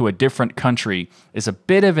to a different country is a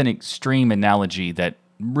bit of an extreme analogy that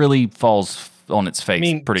really falls on its face.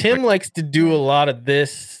 Tim quickly. Likes to do a lot of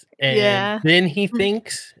this, and then he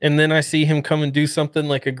thinks, and then I see him come and do something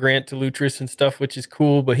like a grant to Lutris and stuff, which is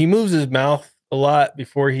cool. But he moves his mouth a lot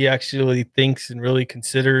before he actually thinks and really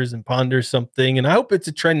considers and ponders something. And I hope it's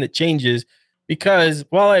a trend that changes because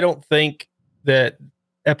while I don't think that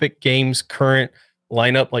Epic Games' current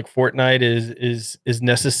lineup like Fortnite is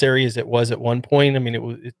necessary as it was at one point, I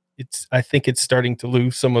mean, I think it's starting to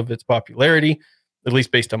lose some of its popularity, at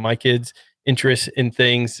least based on my kids' interest in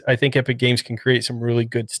things. I think Epic Games can create some really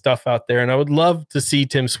good stuff out there. And I would love to see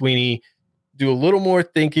Tim Sweeney do a little more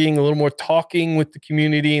thinking, a little more talking with the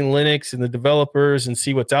community and Linux and the developers and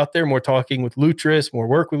see what's out there, more talking with Lutris, more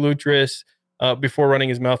work with Lutris before running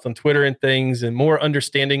his mouth on Twitter and things, and more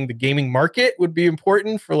understanding the gaming market would be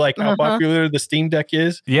important for how popular the Steam Deck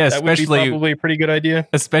is. Yeah, that would be probably a pretty good idea.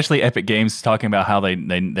 Especially Epic Games talking about how they're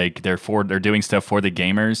doing stuff for the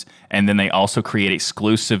gamers, and then they also create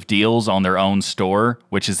exclusive deals on their own store,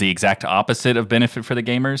 which is the exact opposite of benefit for the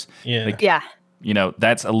gamers. Yeah.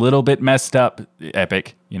 That's a little bit messed up,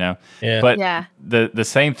 Epic, Yeah. But the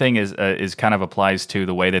same thing is kind of applies to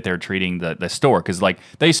the way that they're treating the store. Because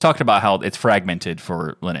they talked about how it's fragmented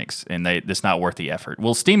for Linux and it's not worth the effort.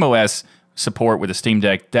 Well, SteamOS support with the Steam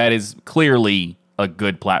Deck, that is clearly a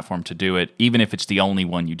good platform to do it, even if it's the only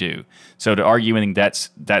one you do. So to argue anything,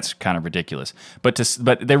 that's kind of ridiculous. But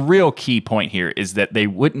the real key point here is that they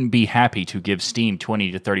wouldn't be happy to give Steam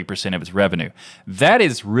 20 to 30% of its revenue. That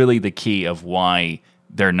is really the key of why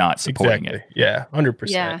they're not supporting it. Yeah, 100%.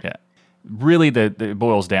 Yeah. Really, it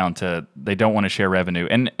boils down to they don't want to share revenue,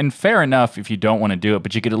 and fair enough if you don't want to do it,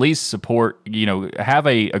 but you could at least support, have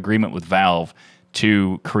a agreement with Valve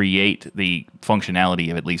to create the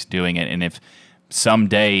functionality of at least doing it. And if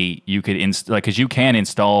someday you could because you can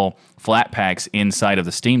install flat packs inside of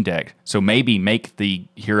the Steam Deck, so maybe make the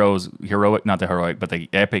heroic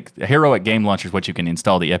game launcher is what you can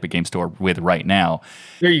install the Epic Game Store with right now.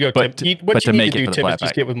 There you go, but Tim. What you need to do, Tim, is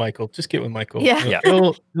just get with Michael. Yeah.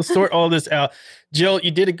 He'll sort all this out. Jill,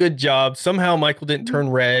 you did a good job. Somehow Michael didn't turn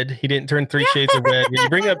red. He didn't turn 3 shades of red. When you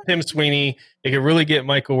bring up Tim Sweeney, it could really get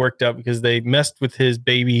Michael worked up because they messed with his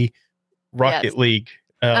baby Rocket League.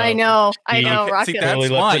 I know. Rocket League. That's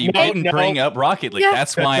why you didn't bring up Rocket League. Yeah.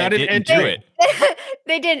 That's why I didn't do it.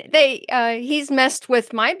 They didn't. He's messed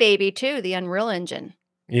with my baby too, the Unreal Engine.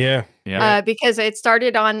 Yeah. Because it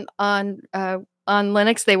started on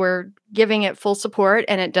Linux. They were giving it full support,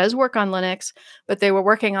 and it does work on Linux, but they were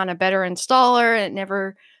working on a better installer, and it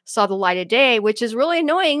never saw the light of day, which is really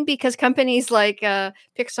annoying because companies like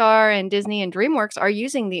Pixar and Disney and DreamWorks are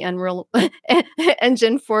using the Unreal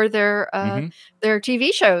Engine for their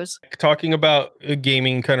TV shows. Talking about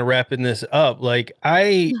gaming, kind of wrapping this up,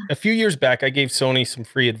 a few years back, I gave Sony some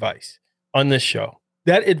free advice on this show.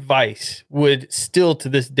 That advice would still to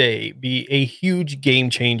this day be a huge game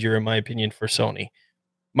changer, in my opinion, for Sony.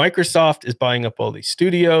 Microsoft is buying up all these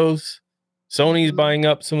studios. Sony's buying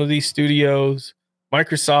up some of these studios.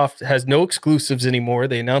 Microsoft has no exclusives anymore.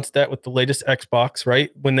 They announced that with the latest Xbox, right?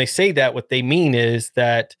 When they say that, what they mean is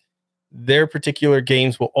that their particular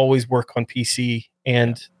games will always work on PC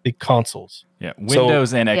and the consoles. Yeah,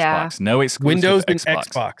 Windows and Xbox. No exclusive Windows Xbox. and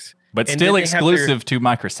Xbox. But still exclusive to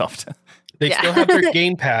Microsoft. They still have their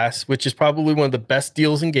Game Pass, which is probably one of the best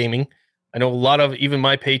deals in gaming. I know a lot of even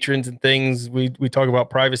my patrons and things, we talk about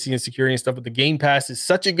privacy and security and stuff, but the Game Pass is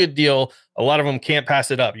such a good deal. A lot of them can't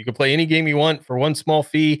pass it up. You can play any game you want for one small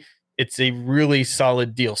fee. It's a really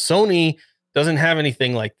solid deal. Sony doesn't have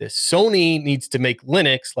anything like this. Sony needs to make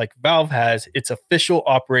Linux, like Valve has, its official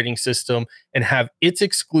operating system and have its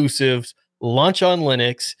exclusives launch on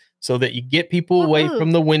Linux so that you get people away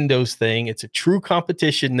from the Windows thing. It's a true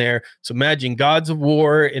competition there. So imagine Gods of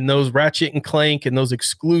War and those Ratchet and Clank and those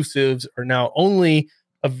exclusives are now only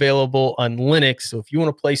available on Linux. So if you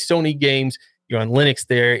want to play Sony games, you're on Linux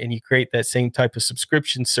there and you create that same type of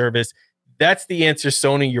subscription service. That's the answer,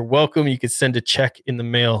 Sony. You're welcome. You could send a check in the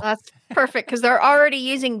mail. That's perfect because they're already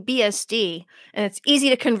using BSD, and it's easy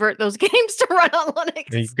to convert those games to run on Linux.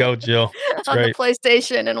 There you go, Jill. That's on right. the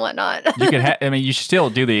PlayStation and whatnot. You can. You should still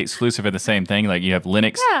do the exclusive of the same thing. Like you have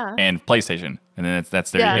Linux and PlayStation, and then that's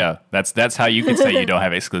there you go. That's how you can say you don't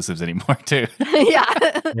have exclusives anymore, too. Yeah.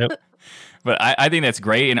 Yep. But I think that's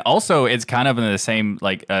great, and also it's kind of in the same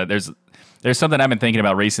there's something I've been thinking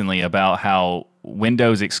about recently about how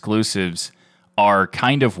Windows exclusives are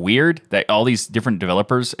kind of weird, that all these different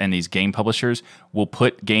developers and these game publishers will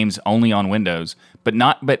put games only on Windows,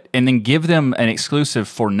 and then give them an exclusive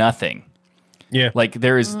for nothing. Yeah. Like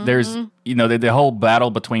there's the whole battle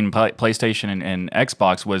between PlayStation and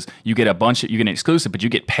Xbox was you get an exclusive, but you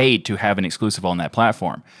get paid to have an exclusive on that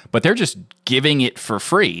platform. But they're just giving it for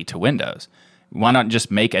free to Windows. Why not just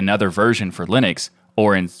make another version for Linux?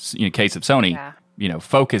 Or in case of Sony,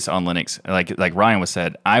 focus on Linux. Like Ryan was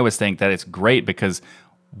said, I always think that it's great because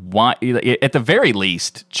why? At the very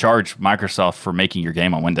least, charge Microsoft for making your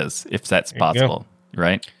game on Windows if that's possible,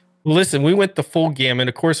 right? Well, listen, we went the full gamut.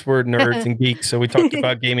 Of course, we're nerds and geeks, so we talked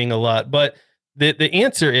about gaming a lot. But the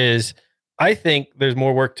answer is, I think there's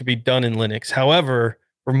more work to be done in Linux. However,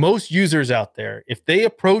 for most users out there, if they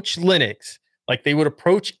approach Linux like they would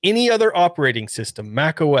approach any other operating system,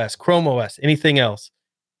 Mac OS, Chrome OS, anything else,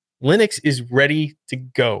 Linux is ready to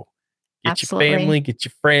go. Get Absolutely. your family, get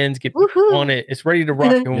your friends, get on it. It's ready to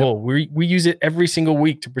rock and roll. We use it every single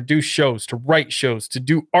week to produce shows, to write shows, to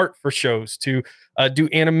do art for shows, to do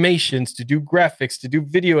animations, to do graphics, to do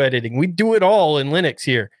video editing. We do it all in Linux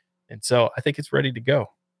here. And so I think it's ready to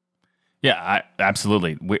go. Yeah,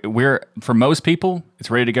 absolutely. We're for most people,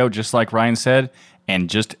 it's ready to go, just like Ryan said.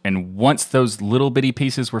 And once those little bitty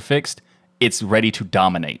pieces were fixed, it's ready to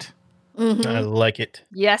dominate. Mm-hmm. I like it.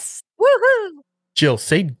 Yes. Woohoo! Jill,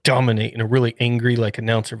 say dominate in a really angry,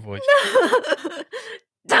 announcer voice.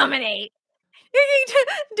 Dominate.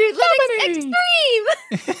 Dude, Linux Extreme.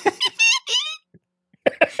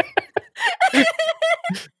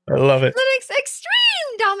 I love it. Linux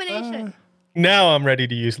Extreme domination. Now I'm ready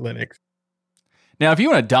to use Linux. Now, if you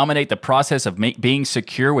want to dominate the process of being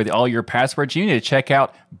secure with all your passwords, you need to check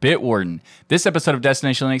out Bitwarden. This episode of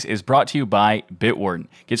Destination Linux is brought to you by Bitwarden.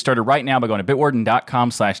 Get started right now by going to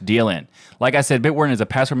bitwarden.com/DLN. Like I said, Bitwarden is a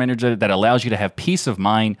password manager that allows you to have peace of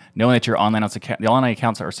mind knowing that your online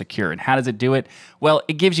accounts are secure. And how does it do it? Well,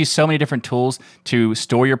 it gives you so many different tools to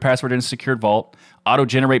store your password in a secured vault,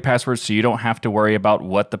 auto-generate passwords so you don't have to worry about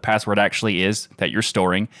what the password actually is that you're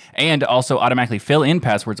storing, and also automatically fill in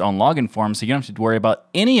passwords on login forms so you don't have to worry about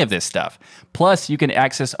any of this stuff. Plus, you can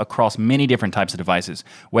access across many different types of devices,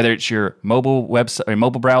 whether it's your mobile website or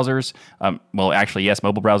mobile browsers,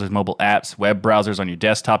 mobile browsers, mobile apps, web browsers on your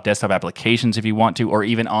desktop applications if you want to, or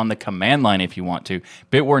even on the command line if you want to.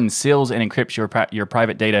 Bitwarden seals and encrypts your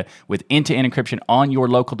private data with end-to-end encryption on your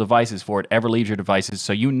local devices before it ever leaves your devices,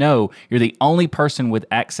 so you know you're the only person with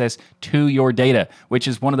access to your data, which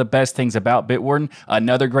is one of the best things about Bitwarden.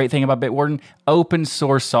 Another great thing about Bitwarden, open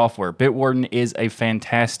source software. Bitwarden is a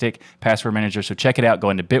fantastic password manager, so check it out. Go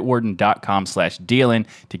into bitwarden.com/DLN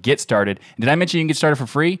to get started. And did I mention you can get started for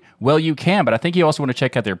free? Well, you can, but I think you also want to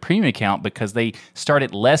check out their premium account because they start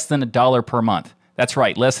at less than $1 per month. That's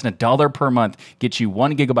right, less than $1 per month gets you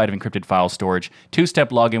 1 gigabyte of encrypted file storage, 2-step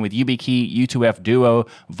login with YubiKey, U2F Duo,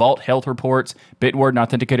 Vault Health Reports, Bitwarden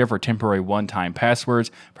Authenticator for temporary one-time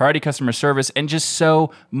passwords, priority customer service, and just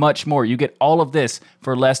so much more. You get all of this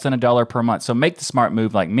for less than $1 per month. So make the smart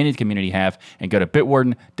move like many of the community have and go to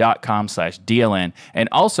bitwarden.com/DLN. And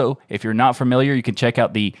also, if you're not familiar, you can check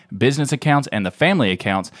out the business accounts and the family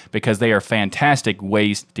accounts because they are fantastic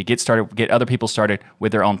ways to get started, get other people started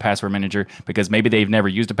with their own password manager because maybe they've never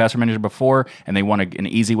used a password manager before and they want an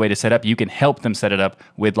easy way to set up. You can help them set it up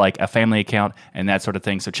with like a family account and that sort of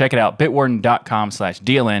thing. So check it out,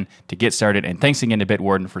 bitwarden.com/DLN to get started. And thanks again to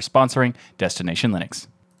Bitwarden for sponsoring Destination Linux.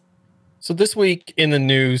 So this week in the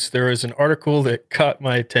news, there was an article that caught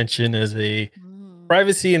my attention as a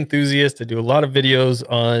privacy enthusiast. I do a lot of videos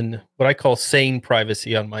on what I call sane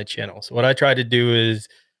privacy on my channel. So what I try to do is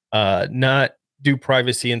not do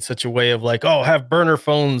privacy in such a way of like, oh, have burner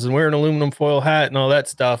phones and wear an aluminum foil hat and all that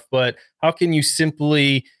stuff. But how can you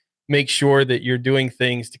simply make sure that you're doing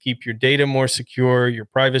things to keep your data more secure, your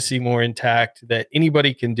privacy more intact, that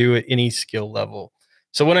anybody can do at any skill level?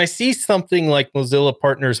 So when I see something like Mozilla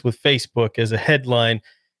partners with Facebook as a headline,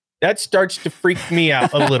 that starts to freak me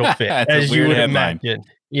out a little bit, as you would imagine.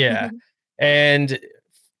 Yeah. And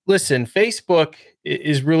listen, Facebook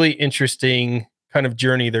is really interesting kind of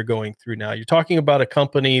journey they're going through now. You're talking about a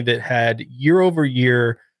company that had year over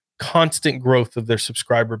year constant growth of their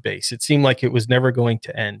subscriber base. It seemed like it was never going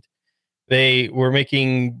to end. They were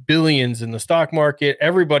making billions in the stock market.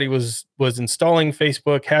 Everybody was installing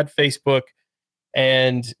Facebook, had Facebook.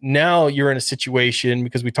 And now you're in a situation,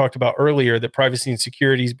 because we talked about earlier, that privacy and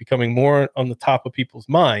security is becoming more on the top of people's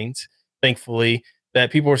minds, thankfully,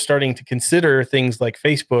 that people are starting to consider things like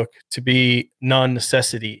Facebook to be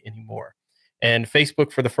non-necessity anymore. And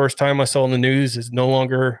Facebook, for the first time I saw in the news, is no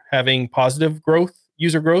longer having positive growth,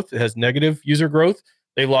 user growth. It has negative user growth.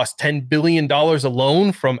 They lost $10 billion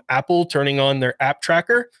alone from Apple turning on their app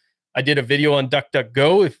tracker. I did a video on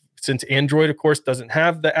DuckDuckGo. Since Android, of course, doesn't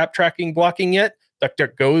have the app tracking blocking yet,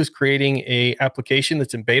 DuckDuckGo is creating a application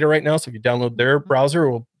that's in beta right now. So if you download their browser,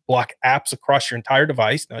 it will block apps across your entire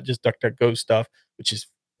device, not just DuckDuckGo stuff, which is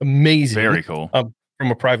amazing. Very cool.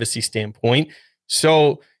 From a privacy standpoint.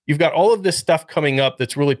 So you've got all of this stuff coming up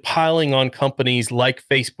that's really piling on companies like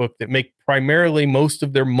Facebook that make primarily most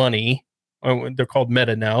of their money. They're called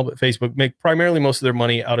Meta now, but Facebook make primarily most of their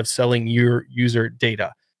money out of selling your user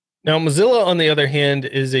data. Now, Mozilla, on the other hand,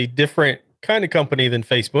 is a different kind of company than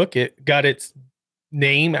Facebook. It got its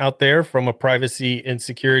name out there from a privacy and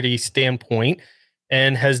security standpoint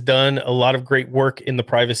and has done a lot of great work in the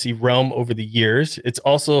privacy realm over the years. It's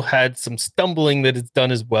also had some stumbling that it's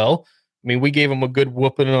done as well. I mean, we gave them a good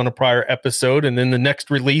whooping on a prior episode, and then the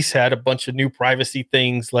next release had a bunch of new privacy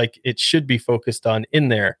things like it should be focused on in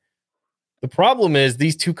there. The problem is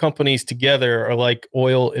these two companies together are like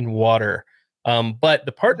oil and water. But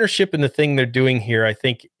the partnership and the thing they're doing here, I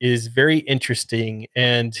think, is very interesting.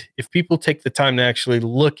 And if people take the time to actually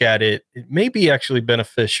look at it, it may be actually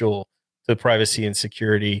beneficial to privacy and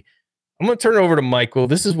security. I'm going to turn it over to Michael.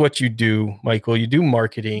 This is what you do, Michael. You do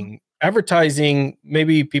marketing, advertising.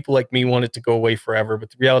 Maybe people like me want it to go away forever,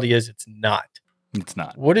 but the reality is it's not. It's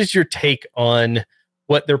not. What is your take on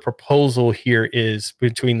what their proposal here is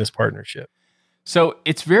between this partnership? So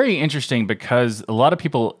it's very interesting because a lot of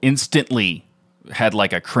people instantly had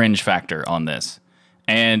like a cringe factor on this.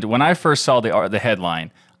 And when I first saw the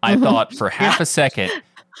headline, I thought for half a second,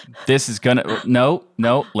 this is gonna no,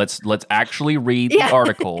 let's actually read the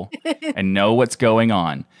article and know what's going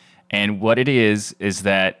on. And what it is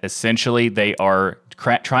that essentially they are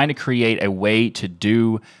trying to create a way to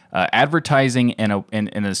do advertising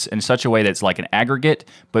in such a way that's like an aggregate,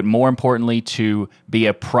 but more importantly, to be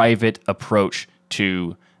a private approach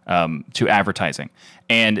to advertising.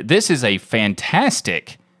 And this is a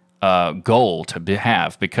fantastic goal to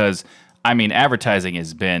have, because I mean, advertising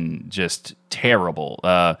has been just terrible.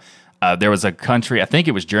 There was a country, I think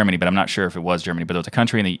it was Germany, but I'm not sure if it was Germany, but there was a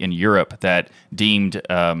country in Europe that deemed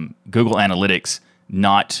Google Analytics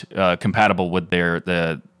not compatible with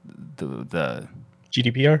the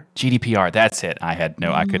GDPR? GDPR, that's it.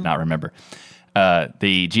 I could not remember.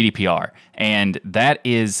 The GDPR. And that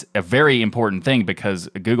is a very important thing, because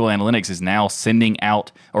Google Analytics is now sending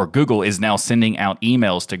out, or Google is now sending out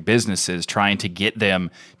emails to businesses trying to get them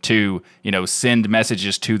to, send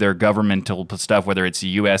messages to their governmental stuff, whether it's the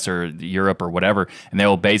US or Europe or whatever. And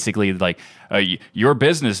they'll basically your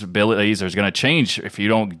business abilities are going to change if you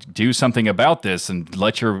don't do something about this, and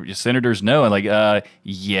let your senators know. And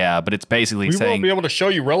yeah, but it's basically saying, we won't be able to show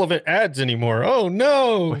you relevant ads anymore. Oh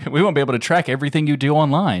no. We won't be able to track everything you do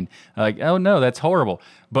online. Oh no, that's horrible.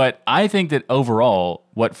 But I think that overall,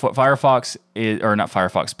 what Firefox is, or not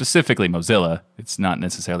Firefox, specifically Mozilla, it's not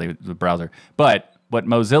necessarily the browser, but what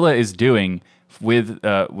Mozilla is doing with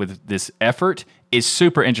this effort is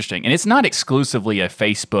super interesting. And it's not exclusively a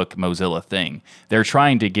Facebook Mozilla thing. They're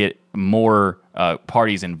trying to get more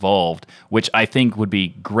parties involved, which I think would be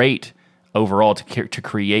great overall to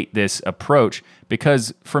create this approach,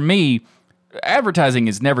 because for me, advertising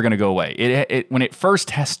is never going to go away. When it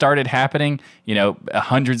first started happening,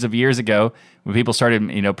 hundreds of years ago, when people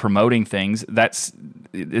started, promoting things,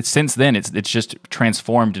 since then it's just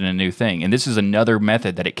transformed in a new thing. And this is another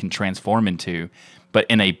method that it can transform into, but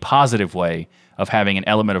in a positive way of having an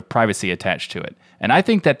element of privacy attached to it. And I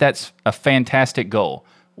think that that's a fantastic goal.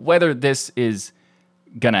 Whether this is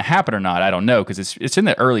going to happen or not, I don't know, because it's in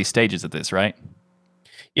the early stages of this, right?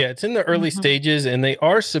 Yeah, it's in the early stages, and they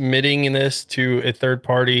are submitting this to a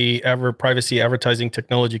third-party privacy advertising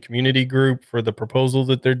technology community group for the proposal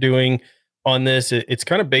that they're doing on this. It's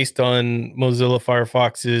kind of based on Mozilla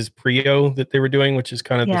Firefox's Prio that they were doing, which is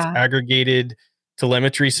kind of this aggregated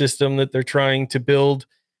telemetry system that they're trying to build.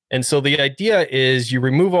 And so the idea is you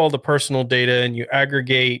remove all the personal data and you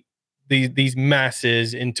aggregate these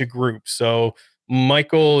masses into groups. So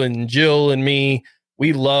Michael and Jill and me,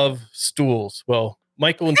 we love stools. Well,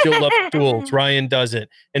 Michael and Jill love stools. Ryan doesn't.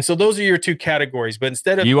 And so those are your two categories. But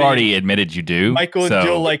instead of you already admitted you do, Michael and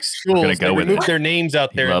Jill like stools, they remove their names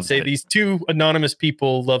out there and say it. These two anonymous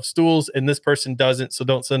people love stools and this person doesn't, so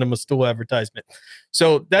don't send them a stool advertisement.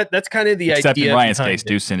 So that's kind of the idea. Except in Ryan's case,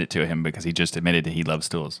 do send it to him, because he just admitted that he loves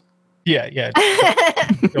stools. Yeah.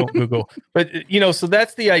 Don't Google. But, so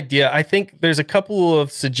that's the idea. I think there's a couple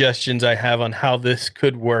of suggestions I have on how this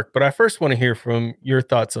could work. But I first want to hear from your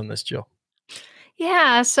thoughts on this, Jill.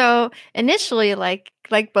 Yeah, so initially, like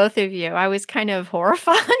both of you, I was kind of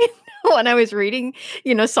horrified when I was reading,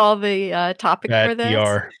 saw the topic for this.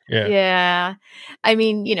 PR. Yeah. I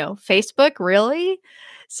mean, Facebook, really?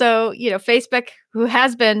 So, Facebook, who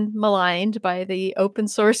has been maligned by the open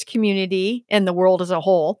source community and the world as a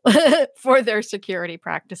whole for their security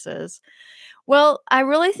practices. Well, I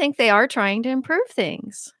really think they are trying to improve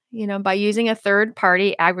things, by using a third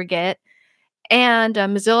party aggregate. And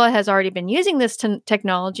Mozilla has already been using this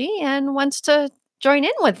technology and wants to join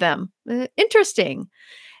in with them. Interesting.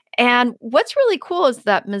 And what's really cool is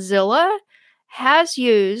that Mozilla has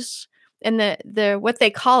used, and the what they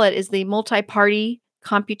call it is the multi-party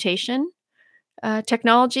computation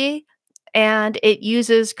technology, and it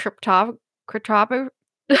uses cryptography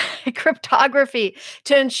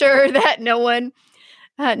to ensure that no one,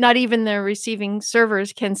 not even the receiving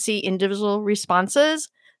servers, can see individual responses.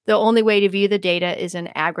 The only way to view the data is in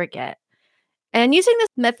aggregate. And using this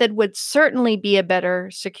method would certainly be a better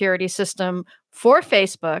security system for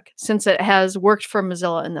Facebook, since it has worked for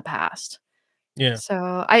Mozilla in the past. Yeah.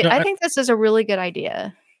 So I think this is a really good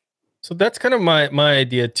idea. So that's kind of my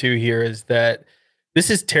idea too here, is that this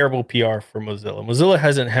is terrible PR for Mozilla. Mozilla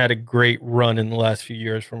hasn't had a great run in the last few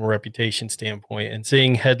years from a reputation standpoint. And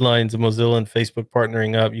seeing headlines of Mozilla and Facebook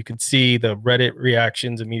partnering up, you could see the Reddit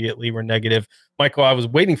reactions immediately were negative. Michael, I was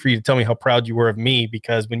waiting for you to tell me how proud you were of me,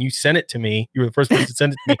 because when you sent it to me, you were the first person to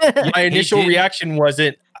send it to me. My initial reaction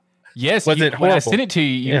wasn't. Yes, when I sent it to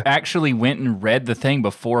you, you actually went and read the thing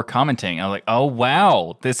before commenting. I was like, "Oh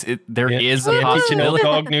wow, there is a possibility." Teach an old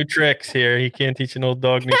dog new tricks here. He can't teach an old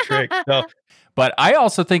dog new tricks. So, but I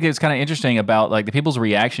also think it's kind of interesting about like the people's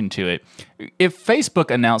reaction to it. If Facebook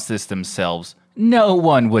announced this themselves, no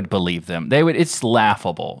one would believe them. They would. It's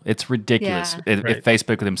laughable. It's ridiculous Yeah. if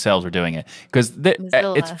Facebook themselves were doing it, because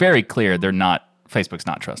Mozilla. it's very clear they're not. Facebook's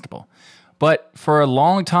not trustable. But for a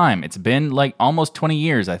long time, it's been like almost 20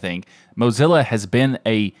 years, I think, Mozilla has been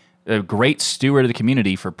a great steward of the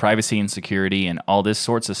community for privacy and security and all this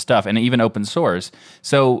sorts of stuff, and even open source.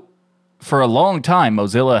 So for a long time,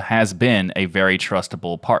 Mozilla has been a very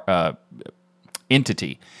trustable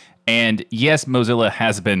entity. And yes, Mozilla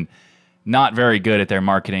has been not very good at their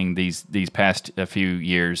marketing these past few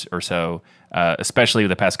years or so, especially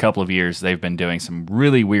the past couple of years. They've been doing some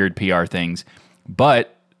really weird PR things,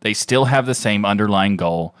 but they still have the same underlying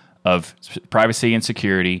goal of privacy and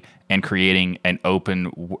security and creating an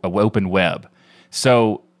open web.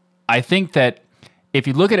 So I think that if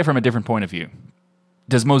you look at it from a different point of view,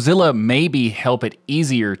 does Mozilla maybe help it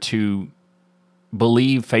easier to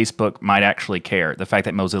believe Facebook might actually care, the fact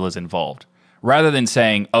that Mozilla is involved? Rather than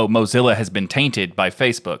saying, oh, Mozilla has been tainted by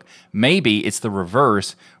Facebook, maybe it's the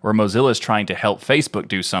reverse, where Mozilla is trying to help Facebook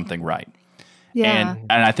do something right. Yeah.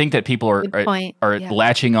 And I think that people are Yeah.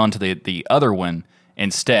 latching onto the other one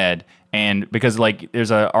instead. And because like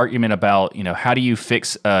there's an argument about, how do you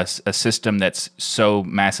fix a system that's so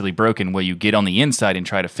massively broken? Well, you get on the inside and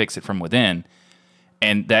try to fix it from within.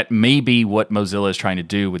 And that may be what Mozilla is trying to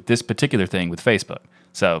do with this particular thing with Facebook.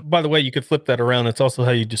 So, By the way, you could flip that around. It's also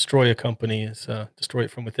how you destroy a company, is destroy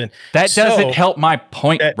it from within. that doesn't help my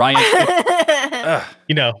point, Ryan.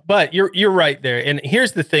 But you're right there. And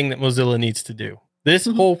here's the thing that Mozilla needs to do. This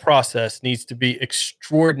whole process needs to be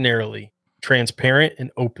extraordinarily transparent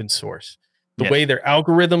and open source. The Yes. way their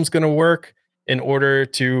algorithm's going to work in order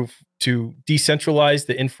to decentralize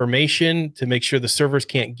the information, to make sure the servers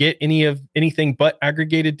can't get anything but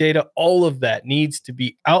aggregated data, all of that needs to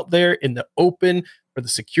be out there in the open for the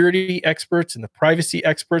security experts and the privacy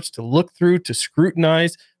experts to look through, to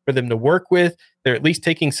scrutinize, for them to work with. They're at least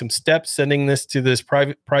taking some steps, sending this to this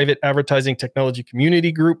private advertising technology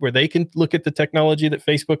community group where they can look at the technology that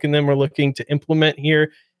Facebook and them are looking to implement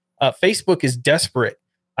here. Facebook is desperate,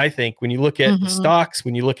 I think, when you look at the stocks,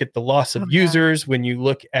 when you look at the loss of users, when you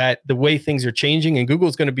look at the way things are changing, and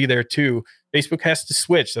Google's going to be there too. Facebook has to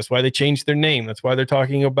switch. That's why they changed their name. That's why they're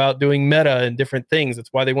talking about doing Meta and different things.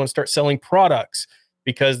 That's why they want to start selling products,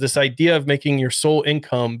 because this idea of making your sole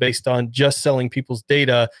income based on just selling people's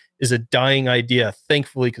data is a dying idea,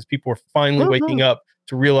 thankfully, because people are finally waking up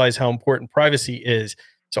to realize how important privacy is.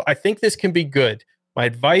 So I think this can be good. My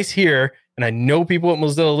advice here, and I know people at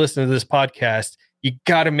Mozilla listen to this podcast, you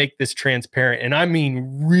got to make this transparent. And I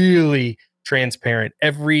mean really transparent,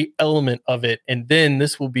 every element of it. And then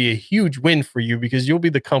this will be a huge win for you, because you'll be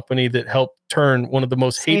the company that helped turn one of the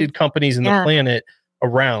most hated companies in the planet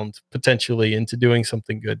around, potentially, into doing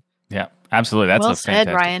something good. Yeah, absolutely. That's Well a fantastic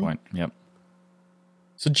said, Ryan. point. Yep.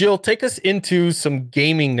 So Jill, take us into some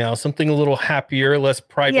gaming now, something a little happier, less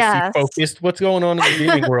privacy focused. What's going on in the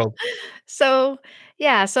gaming world? So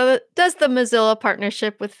does the Mozilla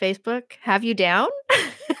partnership with Facebook have you down?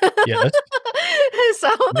 Yes.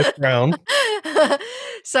 Look around.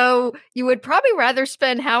 So you would probably rather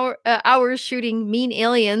spend hours shooting mean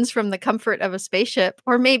aliens from the comfort of a spaceship,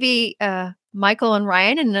 or maybe Michael and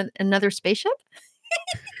Ryan in another spaceship?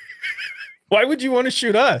 Why would you want to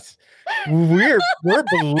shoot us? We're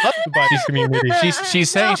beloved by the community. She's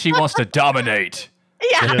saying she wants to dominate.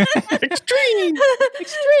 Yeah. Extreme.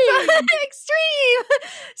 Extreme.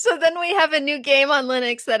 So then we have a new game on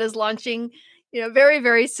Linux that is launching, very,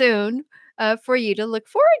 very soon for you to look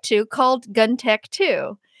forward to, called GunTech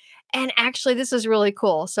 2. And actually, this is really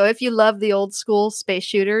cool. So if you love the old school space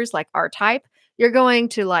shooters like R-Type, you're going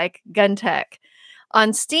to like GunTech.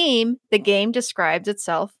 On Steam, the game describes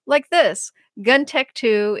itself like this. GunTech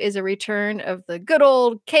 2 is a return of the good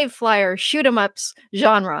old cave flyer shoot 'em ups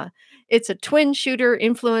genre. It's a twin shooter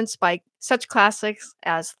influenced by such classics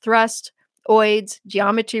as Thrust, Oids,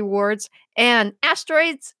 Geometry Wars, and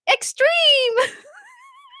Asteroids Extreme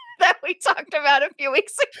that we talked about a few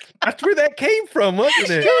weeks ago. That's where that came from, wasn't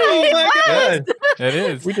it? Yeah, Oh my it God. It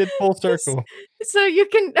is. We did full circle. So you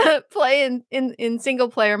can play in single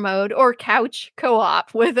player mode or couch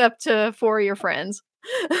co-op with up to 4 of your friends.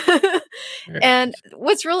 And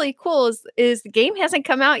what's really cool is the game hasn't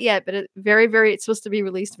come out yet, but it's supposed to be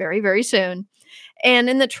released very, very soon. And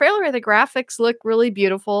in the trailer, the graphics look really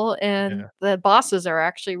beautiful, and the bosses are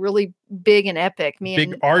actually really big and epic.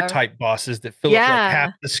 Big R-type bosses that fill up like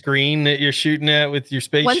half the screen that you're shooting at with your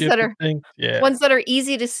spaceship. Ones that are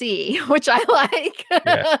easy to see, which I like.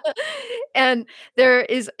 Yeah. And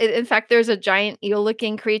there's a giant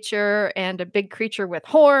eel-looking creature and a big creature with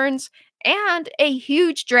horns. and a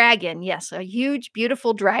huge dragon. Yes, a huge,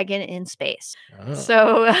 beautiful dragon in space. Oh.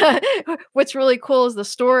 So, what's really cool is the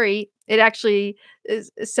story. It actually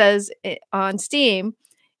says on Steam,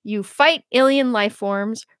 you fight alien life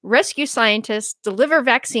forms, rescue scientists, deliver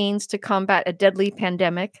vaccines to combat a deadly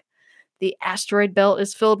pandemic. The asteroid belt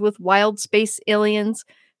is filled with wild space aliens,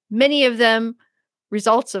 many of them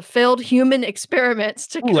results of failed human experiments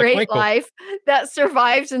to Ooh, like create Michael. life that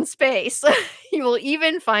survives in space. You will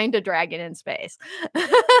even find a dragon in space. And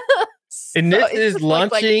So this it is just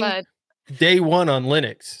looks like launching fun. day one on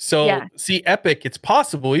Linux. So Yeah. see, Epic, it's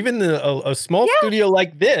possible. Even a small Yeah. studio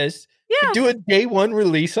like this Yeah. could do a day one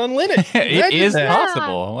release on Linux. It Imagine is that.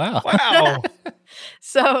 possible. Wow. Wow.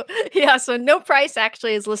 So, yeah, so no price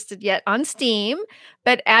actually is listed yet on Steam,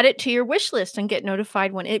 but add it to your wish list and get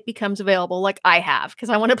notified when it becomes available, like I have, because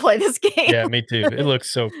I want to play this game. Yeah, me too. It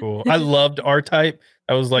looks so cool. I loved R-Type.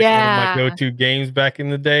 That was like one of my Yeah. go-to games back in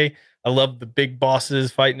the day. I loved the big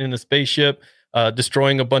bosses fighting in a spaceship,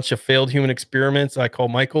 destroying a bunch of failed human experiments I call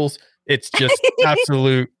Michael's. It's just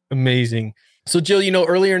absolute amazing. So Jill,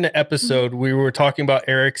 earlier in the episode, we were talking about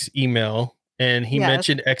Eric's email and he Yes.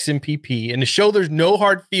 mentioned XMPP, and to show there's no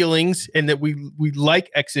hard feelings and that we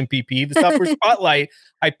like XMPP, the software spotlight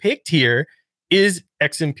I picked here is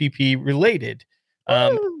XMPP related.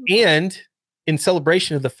 Woo. And in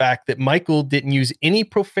celebration of the fact that Michael didn't use any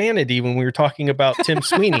profanity when we were talking about Tim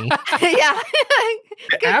Sweeney, Yeah.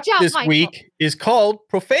 the Good app job, this Michael. week is called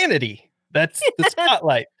Profanity. That's the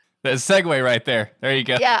spotlight. The segue right there. There you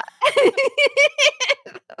go. Yeah.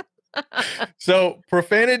 So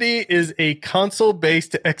Profanity is a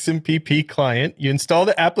console-based XMPP client. You install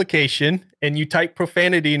the application and you type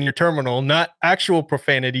profanity in your terminal, not actual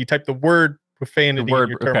profanity. You type the word profanity The word. in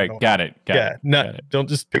your Okay. terminal. Got it. Got it. Don't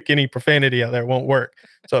just pick any profanity out there. It won't work.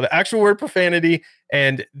 So the actual word profanity,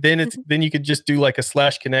 and then then you could just do like a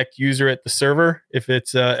 /connect user at the server if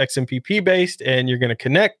it's XMPP based, and you're going to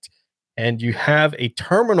connect, and you have a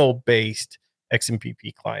terminal based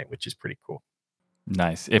XMPP client, which is pretty cool.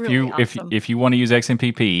 Nice. If Really you awesome. if you want to use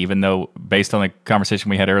XMPP, even though based on the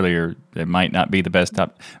conversation we had earlier, it might not be the best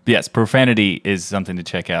top. But yes, Profanity is something to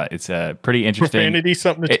check out. It's pretty interesting. Profanity,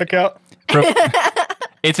 something to It- check out.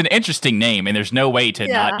 It's an interesting name, and there's no way to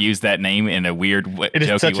Yeah. not use that name in a weird, It is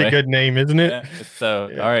jokey such way. a good name, isn't it? Yeah,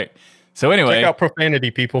 so, Yeah. all right. So anyway, Check out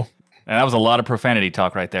Profanity, people. and that was a lot of profanity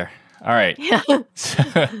talk right there. All right. Yeah. So,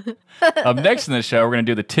 up next in the show, we're going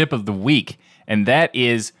to do the tip of the week, and that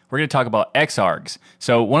is we're going to talk about Xargs.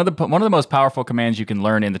 So one of the most powerful commands you can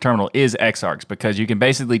learn in the terminal is Xargs, because you can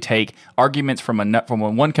basically take arguments from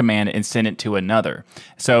one command and send it to another.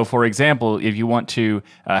 So, for example, if you want to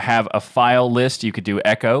have a file list, you could do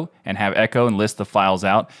echo and have echo and list the files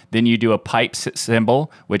out. Then you do a pipe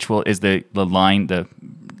symbol, which is the line, the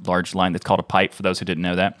large line that's called a pipe, for those who didn't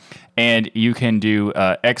know that. And you can do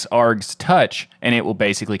Xargs touch, and it will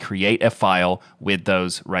basically create a file with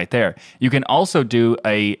those right there. You can also do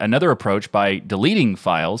another approach by deleting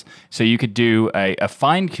files. So you could do a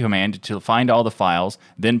find command to find all the files,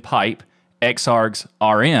 then pipe Xargs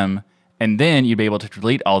rm, and then you'd be able to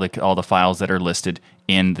delete all the files that are listed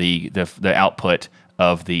in the output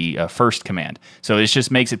of the first command. So it just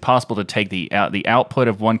makes it possible to take the output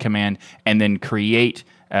of one command and then create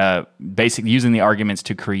basically using the arguments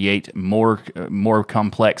to create more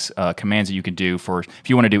complex commands that you can do for if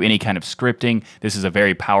you want to do any kind of scripting. This is a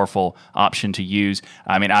very powerful option to use.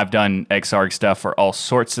 I mean, I've done Xarg stuff for all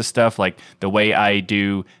sorts of stuff, like the way I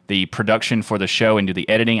do the production for the show and do the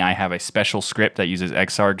editing. I have a special script that uses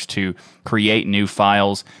Xargs to create new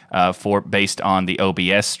files based on the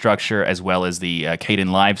OBS structure, as well as the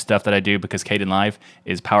Kdenlive stuff that I do, because Kdenlive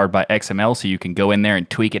is powered by XML, so you can go in there and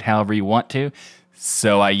tweak it however you want to.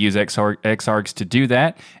 So I use Xargs to do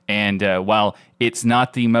that. And while it's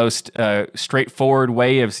not the most straightforward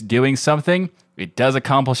way of doing something, it does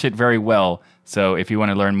accomplish it very well. So if you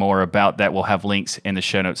want to learn more about that, we'll have links in the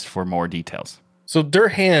show notes for more details. So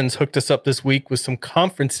Hands hooked us up this week with some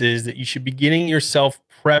conferences that you should be getting yourself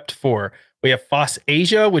prepped for. We have FOSS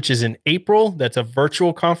Asia, which is in April. That's a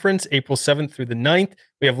virtual conference, April 7th through the 9th.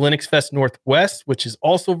 We have Linux Fest Northwest, which is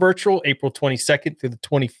also virtual, April 22nd through the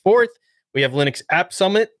 24th. We have Linux App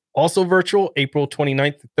Summit, also virtual, April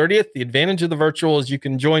 29th to 30th. The advantage of the virtual is you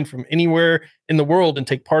can join from anywhere in the world and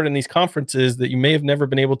take part in these conferences that you may have never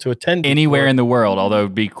been able to attend anywhere before. in the world. Although,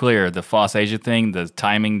 be clear, the FOSS Asia thing, the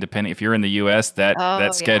timing, depending if you're in the US,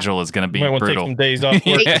 that schedule is going to be You might want to take brutal. some days off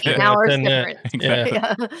work. 18 hours Attend that. difference. Yeah.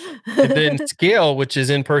 Yeah. And then Scale, which is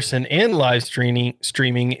in person and live streaming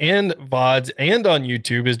and VODs and on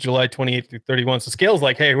YouTube, is July 28th through 31. So Scale's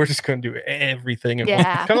like, hey, we're just going to do everything.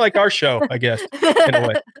 Yeah. Kind of like our show, I guess, in a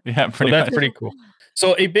way. Yeah, So pretty that's much. pretty cool.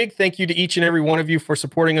 So a big thank you to each and every one of you for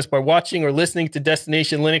supporting us by watching or listening to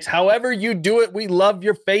Destination Linux. However you do it, we love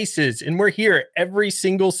your faces. And we're here every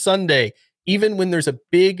single Sunday, even when there's a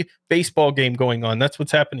big baseball game going on. That's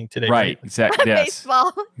what's happening today. Right. Exactly. Yes.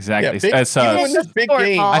 Baseball. Exactly. Yeah, It's, even when there's big sport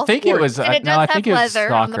games. ball. I think it was. And it No, does I think it have was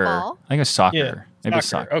leather on the soccer. ball. I think it was soccer. Yeah, Maybe it was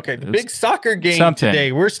soccer. Okay, the It big was soccer game something.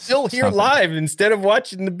 today. We're still here Something. live instead of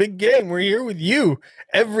watching the big game. We're here with you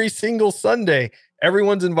every single Sunday.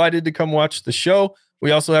 Everyone's invited to come watch the show. We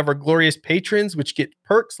also have our glorious patrons, which get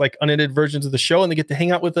perks like unedited versions of the show, and they get to hang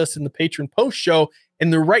out with us in the patron post show.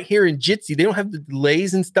 And they're right here in Jitsi. They don't have the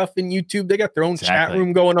delays and stuff in YouTube. They got their own chat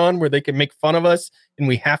room going on where they can make fun of us, and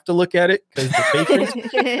we have to look at it because the patrons,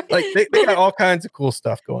 like they got all kinds of cool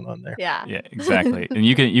stuff going on there. Yeah. Yeah, exactly. And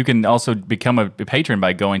you can also become a patron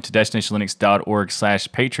by going to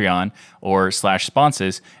destinationlinux.org/Patreon or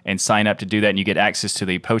 /sponsors and sign up to do that. And you get access to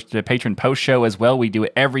the patron post show as well. We do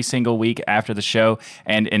it every single week after the show.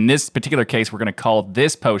 And in this particular case, we're going to call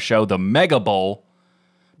this post show the Mega Bowl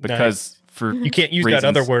because for You can't use reasons, that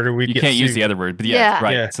other word or we you get can't use sued. the other word. But Yeah.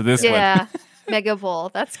 right. Yeah. So this one. Yeah. Mega Bowl.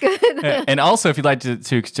 That's good. And also, if you'd like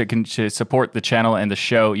to support the channel and the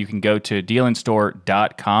show, you can go to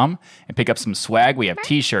dealinstore.com and pick up some swag. We have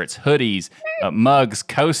t-shirts, hoodies, mugs,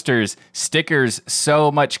 coasters, stickers, so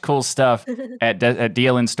much cool stuff at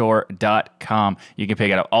dealinstore.com. You can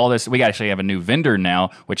pick out all this. We actually have a new vendor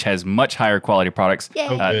now, which has much higher quality products.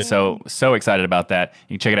 Yay. So excited about that.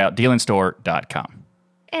 You can check it out, dealinstore.com.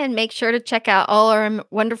 And make sure to check out all our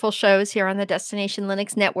wonderful shows here on the Destination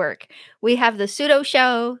Linux Network. We have the Pseudo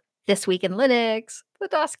Show, This Week in Linux, the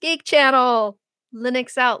DOS Geek Channel,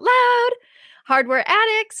 Linux Out Loud, Hardware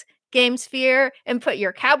Addicts, GameSphere, and put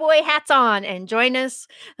your cowboy hats on and join us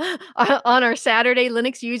on our Saturday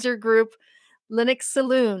Linux user group, Linux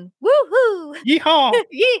Saloon. Woohoo! Yeehaw!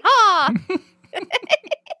 Yeehaw!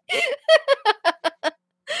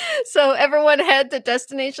 So everyone head to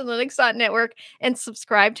destinationlinux.network and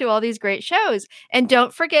subscribe to all these great shows. And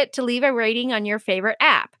don't forget to leave a rating on your favorite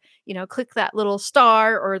app. You know, click that little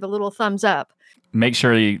star or the little thumbs up. Make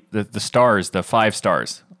sure the stars, the 5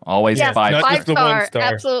 stars, always Yes, 5 Not stars. just the one 5 star.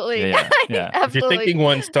 Absolutely. Yeah, yeah. If you're Absolutely. thinking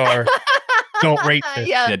 1 star, don't rate this.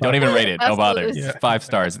 Yeah, don't even rate it. Don't bother. Absolutely. It's 5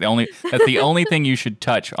 stars. That's the only thing you should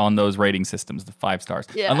touch on those rating systems, the 5 stars.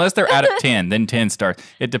 Yeah. Unless they're out of 10, then 10 stars.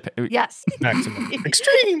 It depends. Yes. Maximum.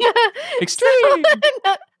 Extreme. Extreme.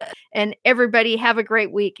 And everybody have a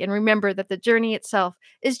great week. And remember that the journey itself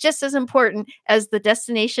is just as important as the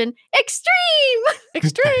destination. Extreme.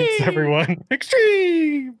 Thanks, everyone.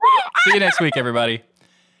 Extreme. See you next week, everybody.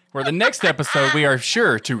 For the next episode, we are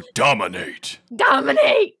sure to dominate.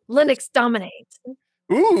 Dominate. Linux dominates.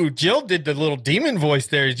 Ooh, Jill did the little demon voice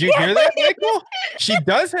there. Did you hear that, Michael? She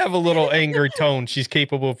does have a little angry tone she's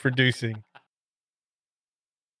capable of producing.